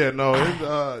then. yeah, no,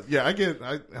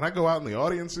 I go out in the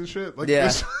audience and shit. Like Yeah.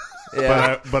 this.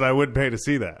 Yeah. But I would pay to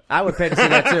see that. I would pay to see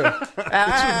that too.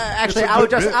 Actually, it's a I would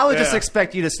good just bit.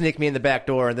 expect you to sneak me in the back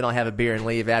door, and then I'll have a beer and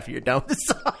leave after you're done with the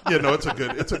song. Yeah, no, it's a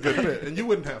good bit, and you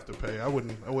wouldn't have to pay. I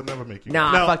would never make you.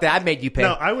 Nah, No. fuck that. I made you pay.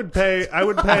 No, I would pay.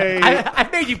 I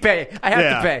made you pay. I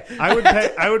have to pay.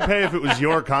 I would pay if it was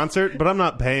your concert, but I'm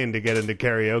not paying to get into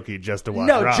karaoke just to watch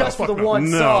No, Rob. just for the one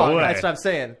No song. way. That's what I'm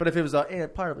saying. But if it was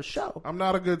part of a show, I'm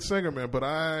not a good singer, man, but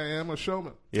I am a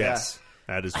showman. Yes,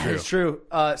 that is true. it's true.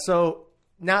 So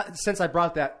now, since I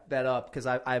brought that up, because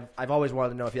I've always wanted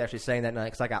to know if you actually sang that night,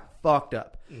 because I got fucked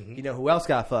up. Mm-hmm. You know who else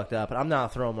got fucked up? And I'm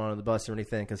not throwing him under the bus or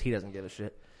anything, because he doesn't give a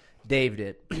shit. Dave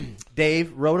did.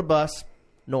 Dave rode a bus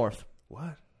north.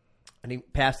 What? And he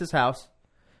passed his house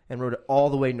and rode it all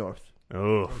the way north,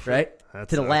 Oh, right? That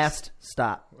to the sucks. last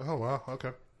stop. Oh wow,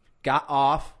 okay. Got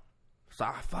off. So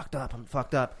I'm fucked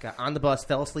up. Got on the bus,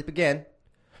 fell asleep again.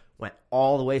 Went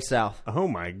all the way south. Oh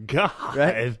my god!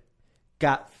 Right?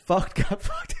 Got fucked.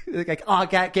 Like, oh,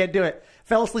 God, can't do it.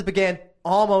 Fell asleep again.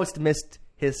 Almost missed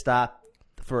his stop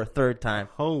for a third time.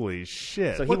 Holy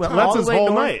shit! So he What went time? all That's the his way whole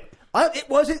north. night. It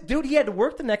wasn't, dude. He had to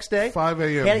work the next day. 5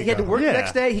 a.m. He had to work the Yeah.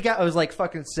 next day. It was like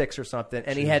fucking 6 or something,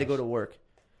 and he had to go to work.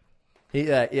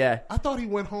 Yeah. I thought he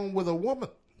went home with a woman.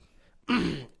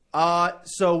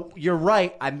 So you're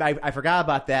right. I forgot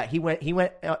about that. He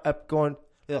went up going.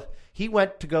 He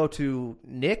went to go to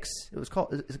Nick's. It was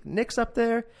called is it Nick's up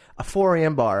there, a 4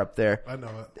 a.m. bar up there, I know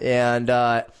it. and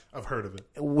I've heard of it.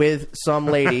 with some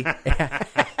lady.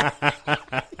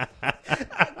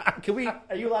 Can we?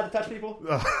 Are you allowed to touch people?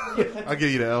 I'll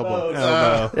give you the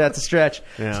elbow. That's a stretch.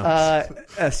 Yeah.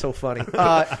 That's so funny.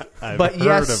 But heard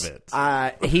yes, of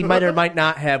it. He might or might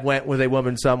not have went with a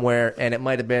woman somewhere, and it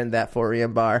might have been that 4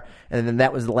 a.m. bar, and then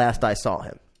that was the last I saw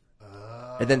him.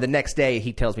 And then the next day,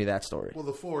 he tells me that story. Well,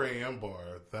 the 4 a.m. bar,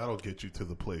 that'll get you to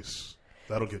the place.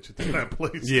 That'll get you to that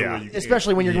place. Yeah. to where you can't-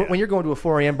 Especially when you're going to a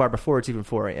 4 a.m. bar before it's even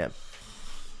 4 a.m.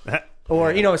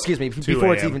 Or, excuse me,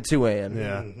 before it's 2 even 2 a.m.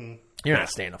 Yeah. You're not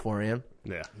staying at 4 a.m.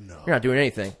 Yeah. You're not doing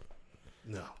anything.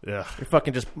 No. Yeah. You're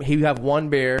fucking just, you have one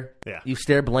beer, Yeah. you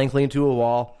stare blankly into a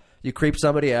wall, you creep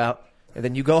somebody out, and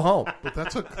then you go home. But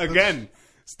that's a Again,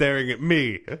 staring at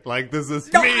me like this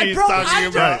is No, me bro, talking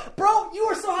about. Bro, you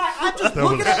were so high. I'm just That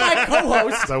looking was- at my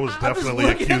co-host. That was I'm just definitely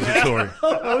looking at my accusatory.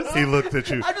 co-host. He looked at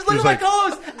you. I'm just He's looking at my like,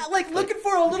 co-host, like looking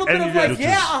for a little bit And of you're like,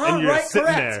 just- and you're right, sitting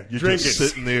correct. there you're drinking, just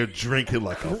sitting there drinking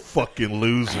like a fucking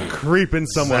loser. creeping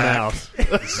someone Zach. out.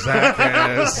 Zach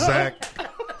ass, Zach.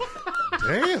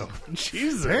 Damn.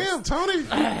 Jesus. Damn, Tony. Do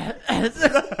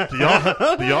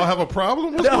y'all have a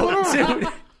problem? What's going on? No, dude.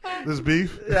 This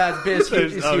beef? That's There's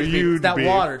it's a huge that beef.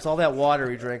 water. It's all that water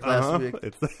we drank last week.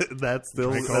 That's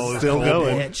still, Drink all that's this still cold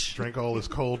going. water. Bitch. Drink all this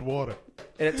cold water.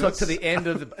 And it took to the end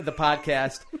of the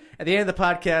podcast. At the end of the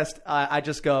podcast, I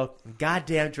just go,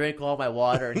 goddamn, drank all my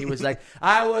water. And he was like,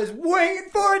 I was waiting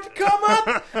for it to come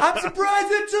up. I'm surprised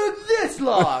it took this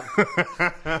long.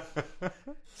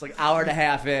 It's like hour and a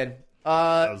half in.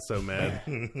 I was so mad.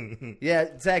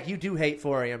 Yeah, Zach, you do hate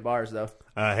 4 a.m. bars, though.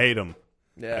 I hate them.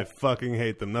 Yeah. I fucking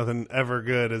hate them. Nothing ever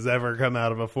good has ever come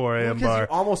out of a 4 a.m. Because bar. you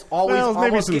almost always, Well, maybe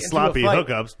almost some get into sloppy a fight.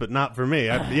 hookups, but not for me.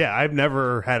 I've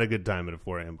never had a good time at a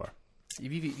 4 a.m. bar.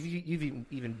 You've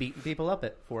even beaten people up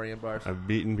at 4 a.m. bars. I've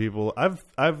beaten people. I've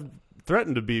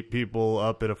threatened to beat people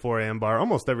up at a 4 a.m. bar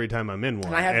almost every time I'm in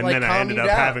one, I have to, and like, then I calm ended you up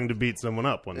down. having to beat someone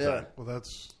up one time. Well,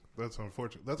 that's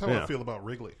unfortunate. That's how Yeah. I feel about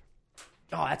Wrigley.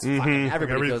 Oh, that's fucking,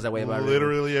 everybody goes that way about it.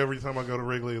 Literally every time I go to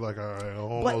Wrigley, like I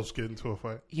almost get into a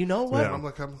fight. You know what? And I'm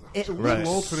like, I'm It too Right.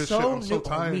 old for this so shit. I'm so new-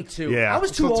 tired. Me too. Yeah. I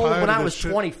was I'm too so old tired when of I this was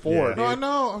shit. 24. Yeah. Dude. No, I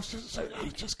know. I was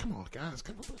just come on, guys.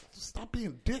 Stop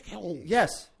being dickholes.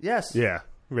 Yes. Yeah,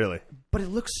 really. But it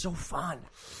looks so fun.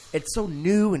 It's so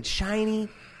new and shiny,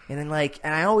 and then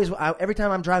and every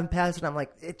time I'm driving past it, I'm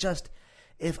like,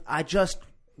 if I just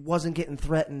wasn't getting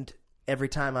threatened every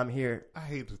time I'm here I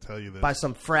hate to tell you this. by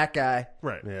some frat guy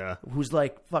Right. Yeah. who's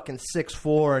like fucking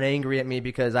 6'4" and angry at me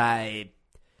because I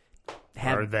Are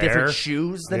have there? different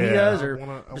shoes than he Yeah. does, I or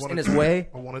wanna just in his way.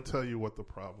 I want to tell you what the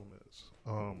problem is.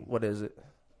 What is it?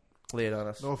 Lay it on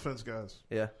us. No offense, guys.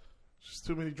 Yeah. Just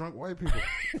too many drunk white people.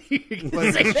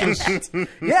 Like, it's just,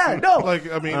 Yeah. No.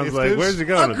 like I mean, I was if like, there's, where's he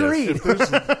going Agreed. with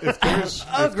this?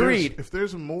 Agreed. If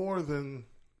there's more than,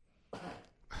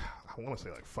 I want to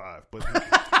say like 5, but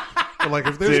like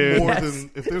if there's Dude. more Yes.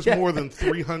 than if there's more than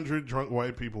 300 drunk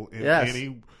white people in Yes.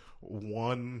 any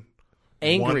one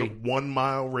Angry. 1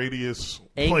 mile radius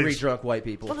Angry place. drunk white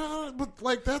people. But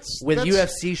like that's With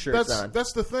that's- UFC shirts that's, on.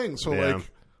 That's the thing. So Yeah.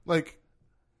 like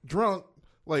drunk,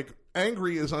 like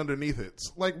angry is underneath it.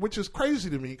 Like, which is crazy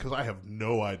to me because I have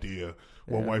no idea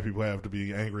what white people have to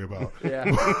be angry about. Yeah.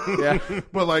 Yeah.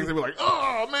 But like they were like,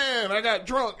 oh man, I got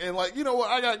drunk and like you know what,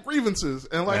 I got grievances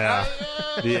and like Yeah.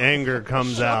 The anger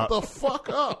comes shut out the fuck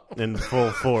up. in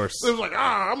full force. It was like,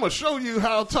 I'm gonna show you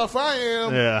how tough I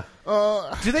am. Yeah.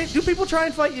 Do people try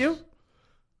and fight you?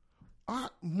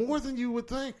 More than you would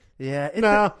think. Yeah.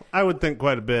 No, I would think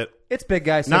quite a bit. It's big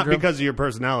guy Not syndrome. because of your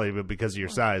personality, but because of your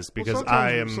size. Because Well,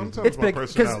 I am. sometimes It's my big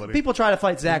because personality. people try to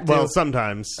fight Zach too. Well,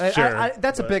 sometimes, sure.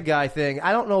 That's a big guy thing.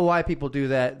 I don't know why people do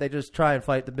that. They just try and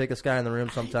fight the biggest guy in the room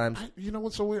sometimes. You know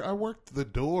what's so weird? I worked the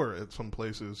door at some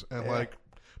places, and like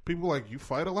people were like, you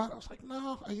fight a lot. I was like,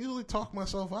 no, I usually talk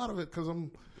myself out of it because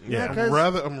I'm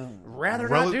rather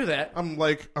not do that.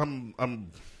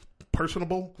 I'm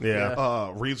personable,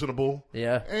 Yeah. reasonable,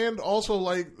 Yeah. and also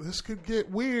like this could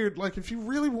get weird. Like if you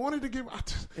really wanted to get,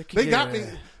 could they get- got me.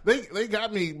 They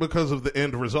got me because of the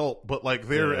end result, but like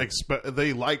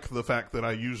they like the fact that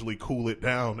I usually cool it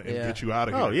down and Yeah. get you out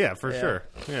of here. Oh, yeah, for sure.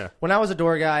 Yeah. When I was a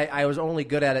door guy, I was only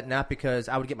good at it not because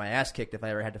I would get my ass kicked if I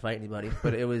ever had to fight anybody,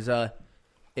 but I was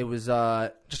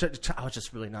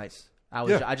just really nice.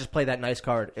 I just play that nice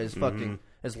card as fucking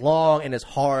as long and as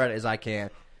hard as I can,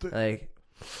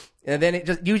 and then it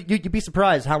just you'd be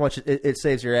surprised how much it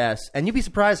saves your ass, and you'd be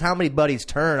surprised how many buddies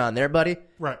turn on their buddy,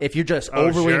 Right. if you're just Oh,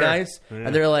 overly sure. nice, Yeah.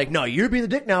 and they're like, "No, you're being the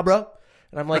dick now, bro,"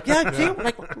 and I'm like, "Yeah, see,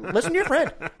 like listen to your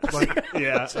friend."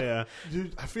 Yeah, yeah.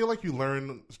 Dude, I feel like you've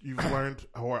learned,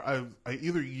 or I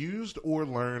either used or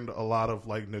learned a lot of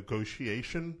like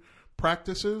negotiation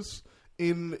practices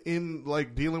in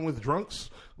like dealing with drunks.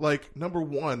 Like number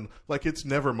one, like it's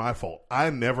never my fault. I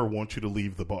never want you to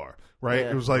leave the bar, right?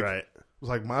 Yeah. It was like Right. it was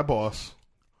like my boss.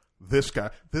 This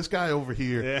guy over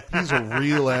here, he's a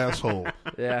real asshole.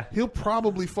 Yeah. He'll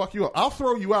probably fuck you up. I'll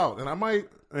throw you out, and I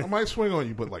might swing on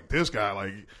you, but like this guy,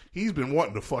 like he's been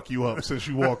wanting to fuck you up since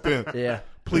you walked in. Yeah.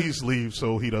 Please leave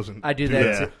so he doesn't. I do that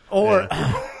that. too. Or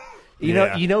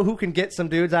Yeah. you know who can get some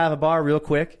dudes out of a bar real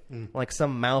quick? Like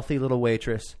some mouthy little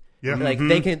waitress. Yeah. Like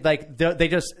they can they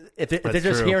just if they're That's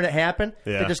just true. hearing it happen,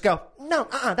 Yeah. they just go, "No,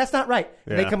 that's not right."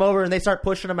 And they Yeah. come over and they start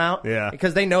pushing them out. Yeah.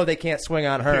 Because they know they can't swing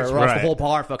on her, or else Right. the whole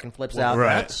bar fucking flips out.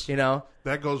 Right. You know?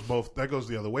 That goes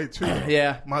the other way too.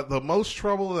 Yeah. The most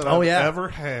trouble that Oh, I've yeah. ever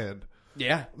had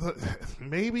Yeah.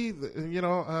 Maybe,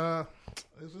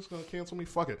 is this going to cancel me?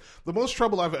 Fuck it. The most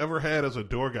trouble I've ever had as a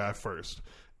door guy first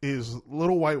is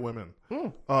little white women.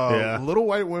 Little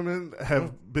white women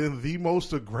have been the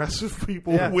most aggressive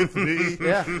people with me.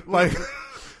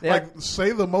 Like,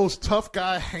 say the most tough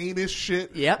guy, heinous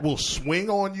shit will swing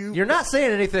on you. You're not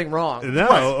saying anything wrong. No,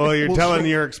 well, you're telling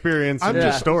your experience and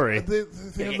your story. They're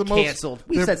the canceled.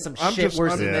 We said some shit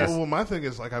worse than this. Well, my thing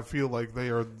is, like, I feel like they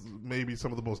are maybe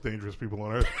some of the most dangerous people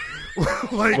on earth.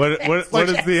 What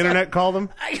does the internet call them?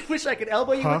 I wish I could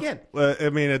elbow you again. I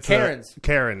mean, it's Karens.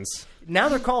 Karens. Now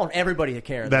they're calling everybody a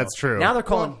Karen. That's true. Now they're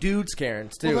calling dudes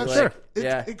Karens too. Well, that's like,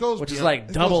 sure. It goes which is beyond- like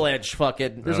it double goes- edged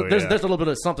fucking. There's Oh, there's yeah. a little bit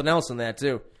of something else in that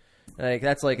too. Like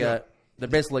that's like they're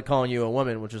basically calling you a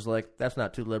woman, which is like that's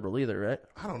not too liberal either, right?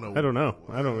 I don't know. I don't know.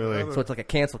 I don't really. So it's like a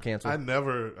cancel. I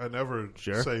never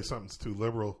Sure. say something's too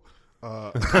liberal.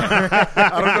 I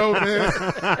don't know, man.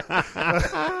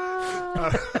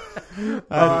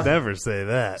 I'd never say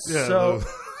that. Yeah, So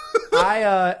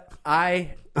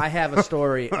I have a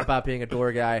story about being a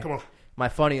door guy. Come on. My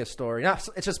funniest story. Not,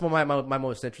 it's just my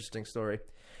most interesting story.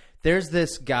 There's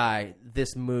this guy,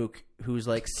 this mook, who's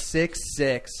like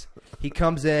 6'6". He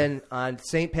comes in on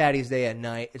St. Patty's Day at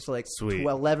night. It's like Sweet.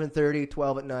 11:30,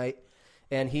 12 at night,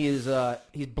 and he's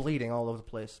bleeding all over the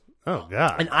place. Oh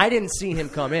God. And I didn't see him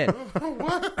come in.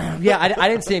 Yeah, I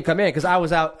didn't see him come in because I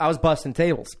was out. I was busting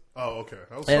tables. Oh, okay.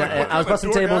 I was, And like, I was what,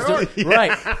 busting that door tables, guy?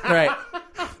 right.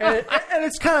 And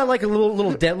it's kind of like a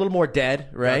little dead, a little more dead,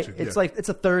 right? Gotcha, It's yeah. like it's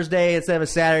a Thursday instead of a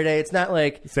Saturday. It's not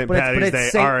like St. but Patty's it's Day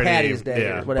St. already. Patty's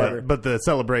Day, or whatever. But the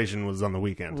celebration was on the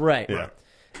weekend. Right. Yeah.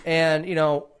 And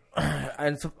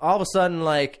and so all of a sudden,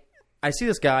 like I see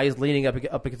this guy, he's leaning up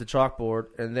against the chalkboard,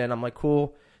 and then I'm like,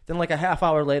 cool. Then like a half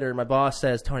hour later, my boss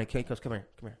says, "Tony, he goes, come here."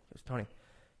 He goes, "Tony,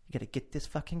 you got to get this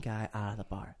fucking guy out of the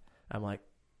bar." I'm like,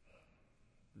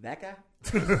 that guy?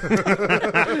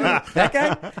 That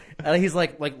guy? And he's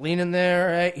like leaning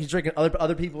there, right? He's drinking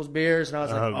other people's beers, and I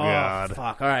was like, Oh, God.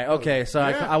 fuck. All right, okay. So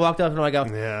I walked up and I go,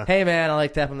 Yeah. "Hey, man," I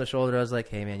like tap him on the shoulder. I was like,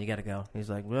 "Hey, man, you got to go." He's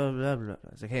like, blah, blah, blah. I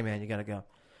was like, "Hey, man, you got to go."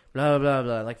 Blah, blah,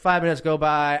 blah. Like 5 minutes go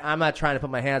by. I'm not trying to put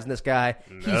my hands on this guy.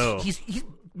 No. He's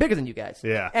bigger than you guys.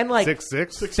 Yeah. And like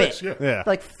 6'6". fit. yeah.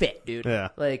 Like fit, dude. Yeah.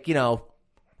 Like,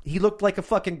 he looked like a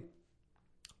fucking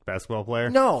Basketball player.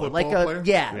 no, Football like a player?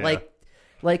 yeah,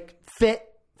 like fit,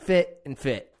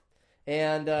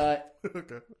 and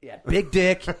yeah, big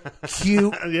dick,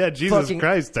 cute. Yeah, Jesus fucking,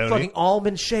 Christ, Tony. fucking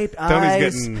almond shaped Tony's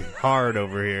eyes. getting hard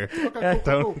over here.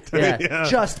 Cool. Yeah,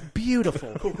 just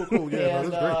beautiful. Cool. Yeah,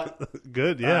 And, that's great.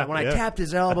 Good, yeah. when I yeah. tapped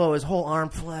his elbow, his whole arm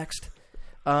flexed.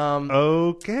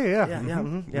 Okay,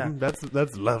 yeah. Yeah.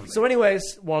 That's lovely. So,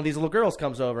 anyways, one of these little girls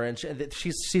comes over and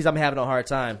she sees I'm having a hard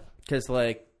time because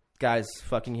like guy's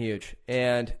fucking huge,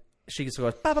 and she just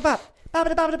goes blah blah blah. Blah,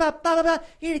 blah, blah, blah, blah, blah, blah.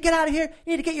 You need to get out of here.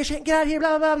 You need to get your shit and get out of here.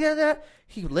 Blah, blah, blah, blah.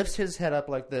 He lifts his head up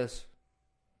like this,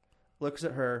 looks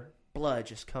at her, blood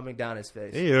just coming down his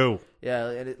face. Ew. Yeah,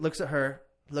 and it looks at her,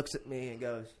 looks at me, and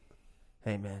goes,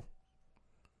 "Hey, man,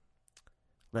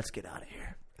 let's get out of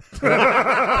here."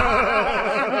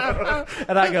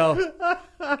 And I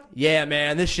go, "Yeah,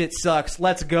 man, this shit sucks.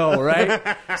 Let's go,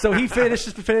 right?" So he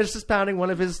finishes pounding one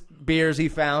of his beers he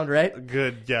found, right?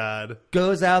 Good God.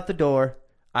 Goes out the door.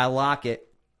 I lock it.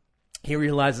 He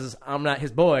realizes I'm not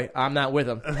his boy. I'm not with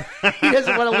him. He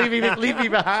doesn't want to leave me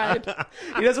behind.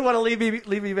 He doesn't want to leave me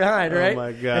behind, right? Oh,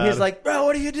 my God. And he's like, "Bro,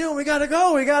 what are you doing? We gotta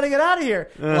go. We gotta get out of here."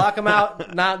 Lock him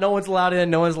out. No one's allowed in.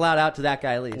 No one's allowed out till that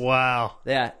guy leaves. Wow.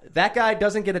 Yeah, that guy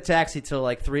doesn't get a taxi till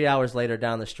like 3 hours later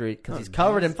down the street because he's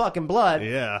covered in fucking blood.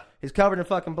 Yeah. He's covered in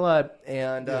fucking blood,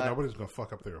 and Yeah, nobody's gonna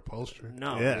fuck up their upholstery.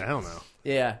 no, Yeah, hell no.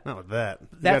 yeah, Not with that. You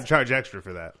That's- gotta charge extra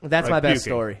for that. that's Like my best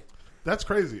puking. story. That's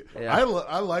crazy. Yeah. I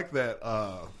like that.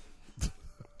 I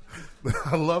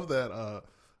love that,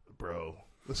 bro.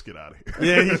 Let's get out of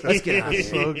here. Yeah, Let's get out of here.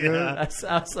 So good. I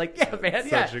was like, yeah, man,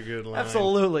 yeah, Such a good line.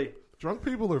 absolutely. Drunk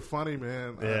people are funny,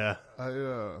 man. Yeah. I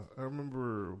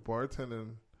remember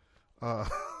bartending.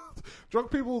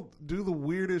 Drunk people do the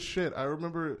weirdest shit. I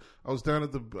remember I was down at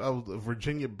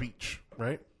Virginia Beach,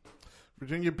 right?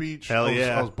 Virginia Beach. Hell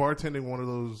yeah. I was bartending one of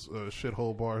those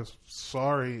shithole bars.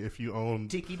 Sorry if you own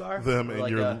Tiki bar? them Or and like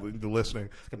you're a listening.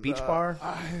 a beach bar?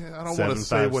 I don't want to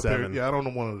say what they're. 757. Yeah, I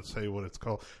don't want to say what it's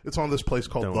called. It's on this place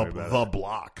called Don't worry about the it.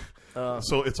 Block.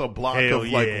 So it's a block Hell of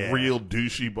like yeah. real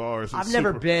douchey bars. It's I've never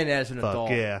super- been as an Fuck adult.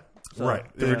 yeah. right.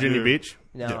 The Yeah, Virginia yeah. Beach?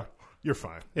 No. Yeah, you're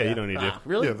fine. Yeah, you don't need to.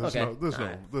 Really? Yeah, there's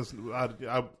okay.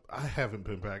 I haven't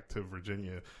been back to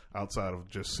Virginia outside of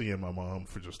just seeing my mom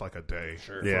for just like a day.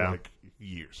 Sure. For Yeah. like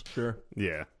years. Sure.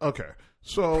 Yeah. Okay.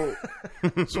 So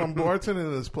I'm bartending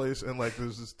in this place and like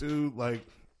there's this dude like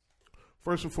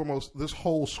first and foremost, this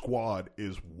whole squad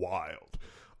is wild.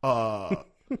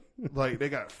 Like they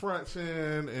got fronts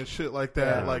in and shit like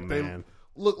that. Oh, like they man.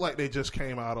 look like they just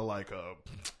came out of like a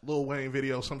Lil Wayne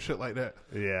video, some shit like that.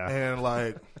 Yeah. And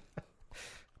like,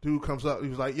 dude comes up, he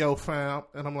was like, "Yo, fam,"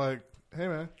 and I'm like, "Hey,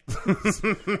 man."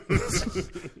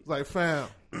 Like, fam,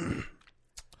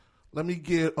 let me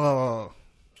get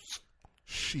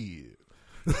shit.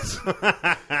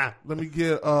 Let me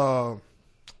get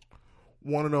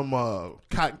one of them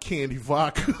cotton candy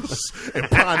vodkas and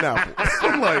pineapple.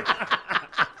 I'm like,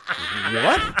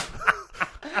 what?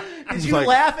 Did you like-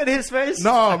 laugh at his face?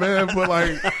 No, man, but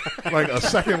like a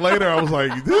second later, I was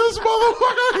like, this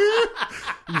motherfucker here.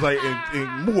 He was like,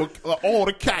 and more, all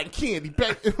the cotton candy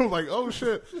back. And I was like, oh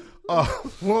shit.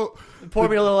 Well, Pour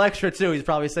me a little extra too. He's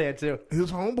probably saying too.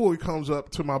 his homeboy comes up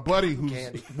to my buddy who's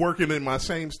Candy. working in my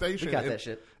same station. We got and, that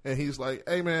shit. And he's like,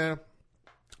 hey man,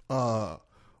 let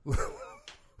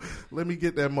me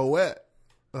get that Moet,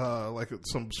 like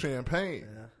some champagne.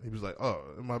 Yeah. He was like, oh,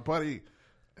 and my buddy,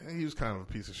 he was kind of a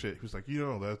piece of shit. He was like,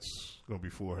 that's going to be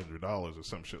 $400 or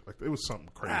some shit like that. It was something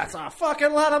crazy. That's a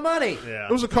fucking lot of money. Yeah.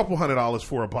 It was a couple $100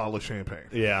 for a bottle of champagne.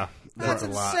 Yeah. That's a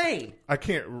lot. insane. I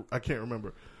can't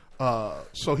remember.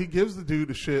 So he gives the dude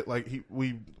the shit. Like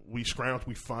we scrounged,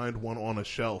 we find one on a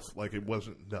shelf. Like it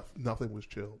wasn't nothing was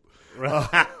chilled.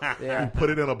 Yeah. We put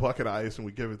it in a bucket of ice and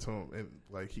we give it to him, and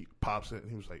like he pops it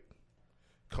and he was like,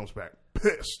 comes back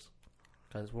pissed.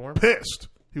 Cause it's warm. Pissed.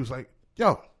 He was like,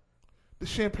 "Yo, this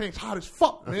champagne's hot as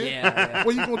fuck, man. Yeah.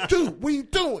 What you gonna do? What you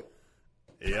doing?"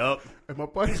 Yep. And my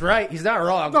buddy's He's right. He's not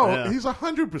wrong. No, Yeah. he's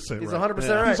 100% He's right.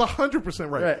 100% right. He's 100%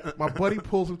 right. Right. My buddy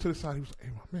pulls him to the side. He was like,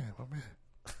 "Hey, my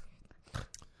man,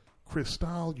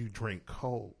 Cristal, you drink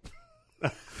cold."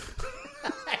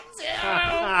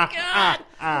 Oh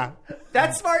God.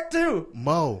 That's smart too.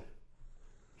 Mo,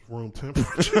 it's room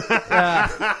temperature.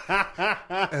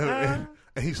 and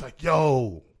he's like,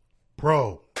 "Yo,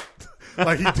 bro,"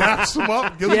 like he daps him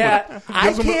up. Gives Yeah, him I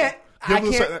gives him can't. I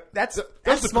gives him can't. That's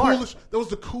the smart. coolest. That was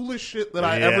the coolest shit that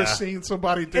I Yeah. ever seen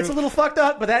somebody do. It's a little fucked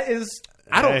up, but that is.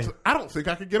 I Hey. don't think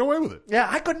I could get away with it. Yeah,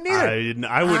 I couldn't either.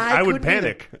 I would couldn't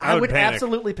panic. either. I would panic.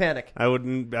 absolutely panic. I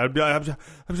wouldn't. I'd be like,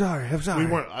 I'm sorry. We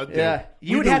weren't. Yeah,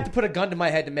 you would we have knew- to put a gun to my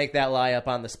head to make that lie up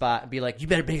on the spot and be like, "You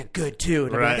better bring it good too."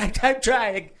 And I'd be Right. like, I'm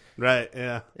trying. Right.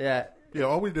 Yeah. Yeah, Yeah,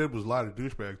 all we did was lie to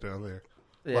douchebags down there.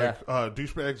 Yeah. Like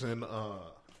douchebags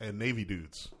and Navy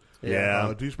dudes.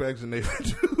 Yeah. Douchebags and Navy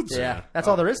dudes. yeah. That's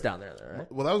all there is down there, though,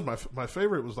 right? Well, that was my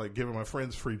favorite was like giving my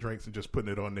friends free drinks and just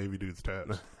putting it on Navy dudes'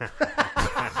 tabs.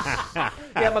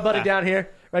 Yeah, my buddy down here,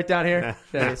 right down here.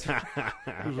 Yeah, he's-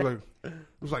 It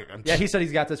was like yeah, he said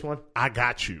he's got this one. I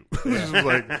got you. It was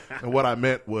like, and what I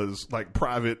meant was like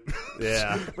private.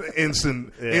 Yeah.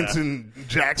 Ensign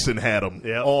Jackson had them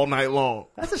Yep. all night long.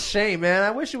 That's a shame, man. I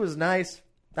wish it was nice.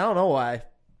 I don't know why.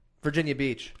 Virginia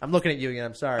Beach. I'm looking at you again.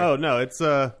 I'm sorry. Oh no, it's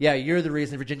Yeah, you're the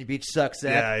reason Virginia Beach sucks,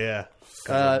 Zach. yeah.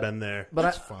 'Cause I've been there. But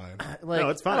That's I, fine. like, No,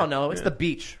 it's fine. I don't know. It's Yeah. the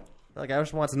beach. Like I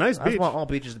just want It's a nice I just beach. want all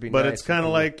beaches to be But nice. it's kind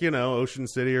of like Ocean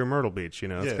City or Myrtle Beach.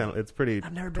 It's Yeah. kind of it's pretty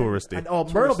I've never been.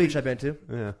 touristy. Myrtle Beach I've been to.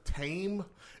 Yeah. Tame.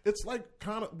 It's like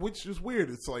kind of, which is weird.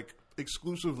 It's like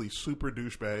exclusively super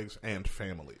douchebags and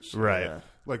families. Right. Yeah.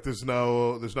 Like there's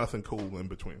nothing cool in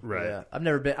between. Right. Yeah, I've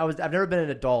never been an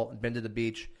adult and been to the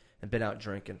beach and been out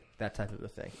drinking, that type of a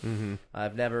thing.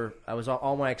 Mm-hmm.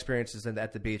 All my experiences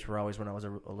at the beach were always when I was a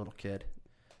little kid.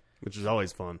 Which is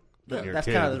always fun. when you're a That's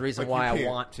kid. kind of the reason Like, why you I can't-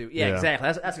 want to. Yeah, Yeah.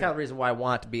 exactly. That's kind of the reason why I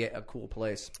want it to be a cool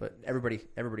place. But everybody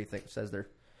says they're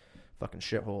fucking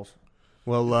shitholes.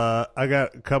 Well, I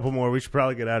got a couple more. We should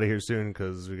probably get out of here soon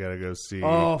because we got to go see.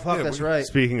 Oh fuck, Yeah, that's we- right.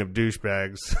 Speaking of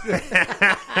douchebags,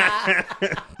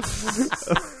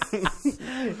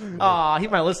 Aw, he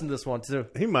might listen to this one too.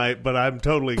 he might, but I'm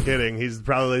totally kidding. He's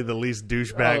probably the least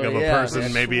douchebag Oh, of a yeah, person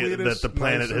man. maybe that Sweetest, the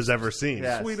planet nicest- has ever seen.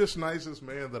 Yeah. Sweetest, nicest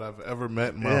man that I've ever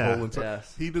met in my Yeah. whole entire.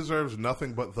 Yes. He deserves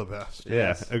nothing but the best. Yeah,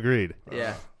 Yes. agreed.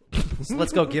 Yeah, so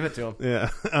let's go give it to him. Yeah,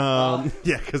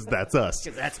 yeah, because that's us.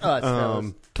 That's us.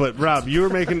 fellas. But Rob, you were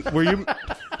making. Were you?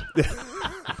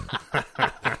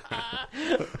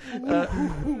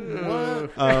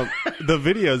 The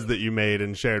videos that you made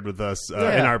and shared with us in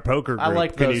Yeah. our poker group. I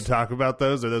like Can those. you talk about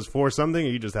those? Are those for something? Or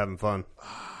are you just having fun?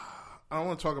 I don't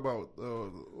want to talk about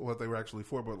what they were actually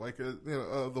for, but like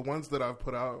the ones that I've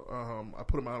put out, I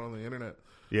put them out on the internet.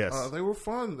 Yes. They were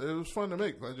fun. It was fun to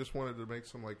make. I just wanted to make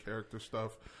some like character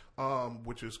stuff,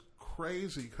 which is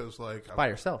crazy because like By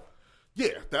yourself. yeah,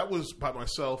 that was by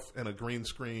myself and a green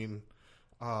screen.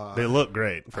 They look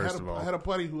great. First of I all, had a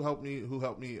buddy who helped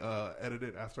me edit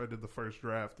it after I did the first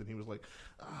draft, and he was like,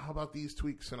 "How about these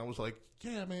tweaks?" And I was like,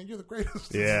 "Yeah, man, you're the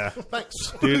greatest." Yeah.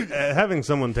 Thanks, dude. Having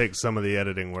someone take some of the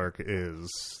editing work is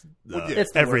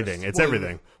It's the everything. worst. It's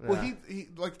everything. Well, he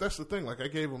like that's the thing. Like I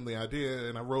gave him the idea,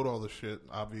 and I wrote all the shit,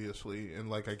 obviously, and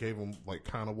like I gave him like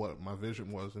kind of what my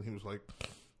vision was, and he was like,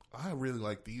 I really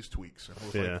like these tweaks. And I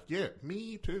was like, yeah,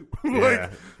 me too.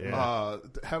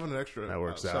 Having an extra That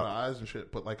works set out. of eyes and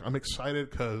shit. But like, I'm excited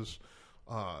because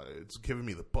it's giving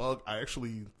me the bug. I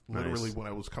actually, literally, when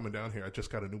I was coming down here, I just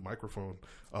got a new microphone.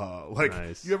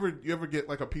 Nice. you ever get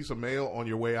like a piece of mail on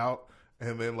your way out?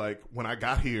 And then, like, when I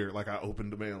got here, like, I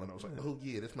opened the mail and I was like, oh,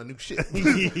 yeah, that's my new shit. Like,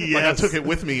 I took it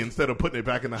with me instead of putting it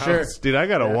back in the house. Dude, I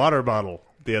got a water bottle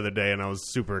the other day, and I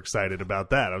was super excited about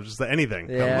that. I was just like, anything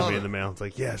coming to me in the mail. It's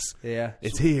like, yes,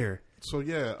 it's here. So,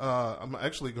 yeah, I'm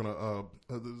actually going to,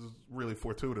 this is really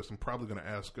fortuitous. I'm probably going to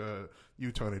ask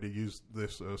you, Tony, to use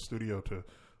this studio to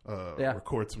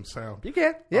record some sound. You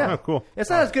can, yeah. Oh, cool.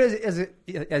 It's not as good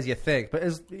as you think, but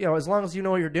as long as you know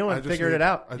what you're doing, figuring it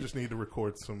out. I just need to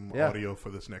record some audio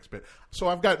for this next bit. So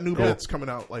I've got new bits coming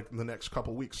out like in the next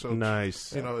couple weeks. So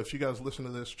nice. If you guys listen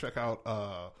to this, check out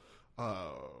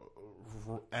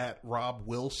at Rob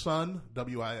Wilson,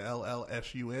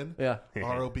 WILLSUN,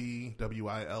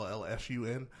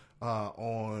 ROBWILLSUN.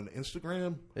 On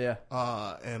Instagram.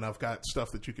 And I've got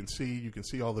stuff that you can see. You can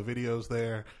see all the videos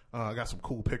there. I got some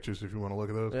cool pictures if you want to look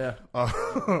at those.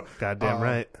 Goddamn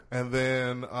right. And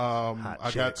then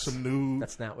I got some new...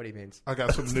 That's not what he means. I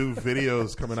got some new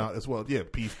videos coming out as well. Yeah,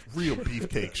 real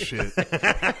beefcake shit.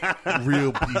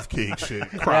 Real beefcake shit.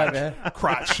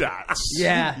 Crotch shots.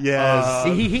 Yeah. Yes.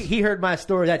 He heard my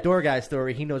story, that door guy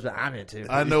story. He knows what I'm into.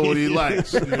 I know what he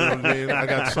likes. You know what I mean? I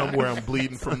got somewhere I'm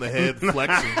bleeding from the head,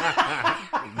 flexing.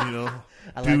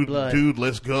 Dude,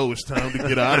 let's go. It's time to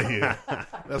get out of here.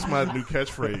 That's my new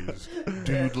catchphrase.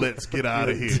 Dude, let's get out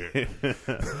of here. Dude,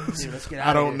 let's get out I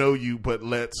of don't here. know you, but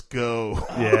let's go.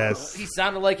 Yes. He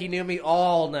sounded like he knew me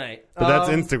all night. But that's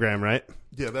Instagram, right?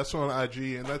 Yeah, that's on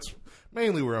IG, and that's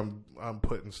mainly where I'm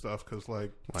putting stuff because,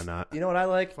 like, why not? You know what I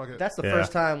like? Fuck it. That's the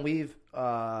first time we've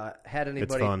had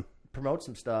anybody fun. promote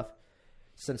some stuff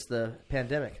since the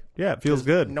pandemic. Yeah, it feels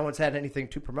good. No one's had anything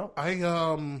to promote. I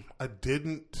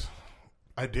didn't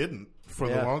for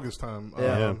the longest time,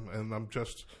 and I'm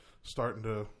just starting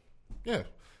to,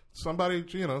 somebody,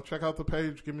 check out the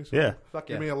page, give me some,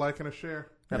 give me a like and a share.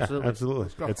 Absolutely. Absolutely.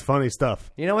 It's funny stuff.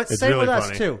 You know what? It's Same really with us,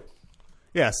 funny. too.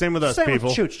 Yeah, same with us, Same people.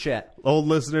 with Chooch Chat. Old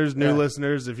listeners, new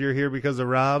listeners, if you're here because of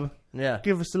Rob,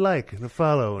 give us a like and a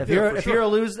follow. If you're a new Share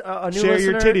listener,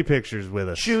 your titty pictures with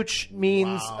us. Chooch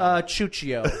means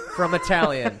Chuccio from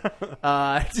Italian.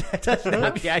 It does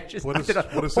not mean I just did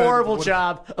a horrible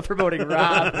job of promoting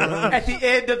Rob. At the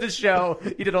end of the show,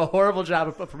 you did a horrible job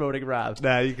of promoting Rob.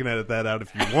 Nah, you can edit that out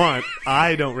if you want.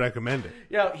 I don't recommend it.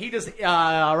 He does.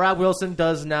 Rob Wilson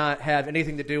does not have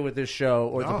anything to do with this show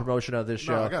or the promotion of this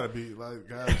show. No, I gotta be like,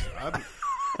 guys.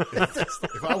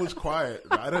 If I was quiet,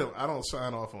 I don't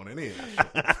sign off on any of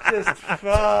that shit. Just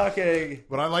fucking.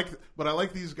 But I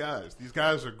like these guys. These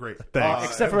guys are great. Thanks.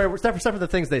 Except for the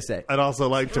things they say. I'd also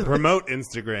like to promote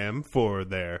Instagram for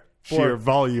their sheer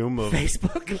volume of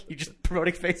Facebook. You just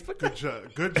promoting Facebook?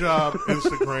 Good job,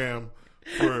 Instagram,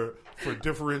 for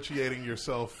differentiating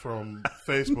yourself from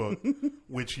Facebook,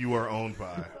 which you are owned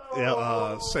by.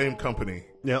 Same company.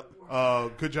 Yep.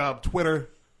 Good job,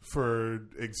 Twitter, for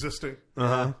existing.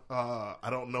 I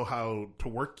don't know how to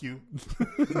work you.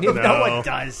 No one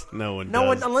does. No one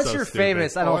does. Unless So you're stupid.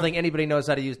 famous, I don't think anybody knows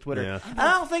how to use Twitter. Yeah.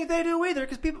 I don't think they do either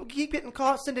because people keep getting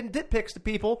caught sending dick pics to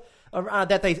people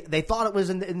that they thought it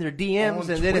was in their DMs,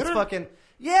 On and then it's Twitter? fucking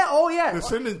yeah. They're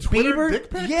sending Twitter Bieber,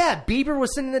 dick pics? Yeah, Bieber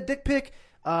was sending a dick pic.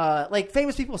 Like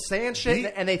famous people saying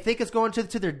shit, and they think it's going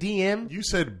to their DM. You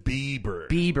said Bieber.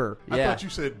 Bieber, I yeah. thought you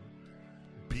said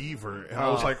Beaver, and I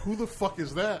was like, "Who the fuck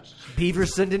is that?" Bieber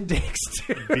sending dicks.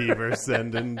 Beaver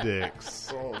sending dicks.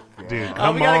 Oh, God. Dude, We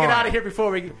come gotta on. get out of here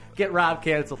before we get Rob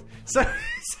canceled. So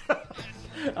all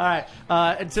right.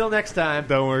 Until next time,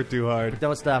 Don't work too hard.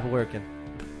 don't stop working.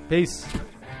 Peace.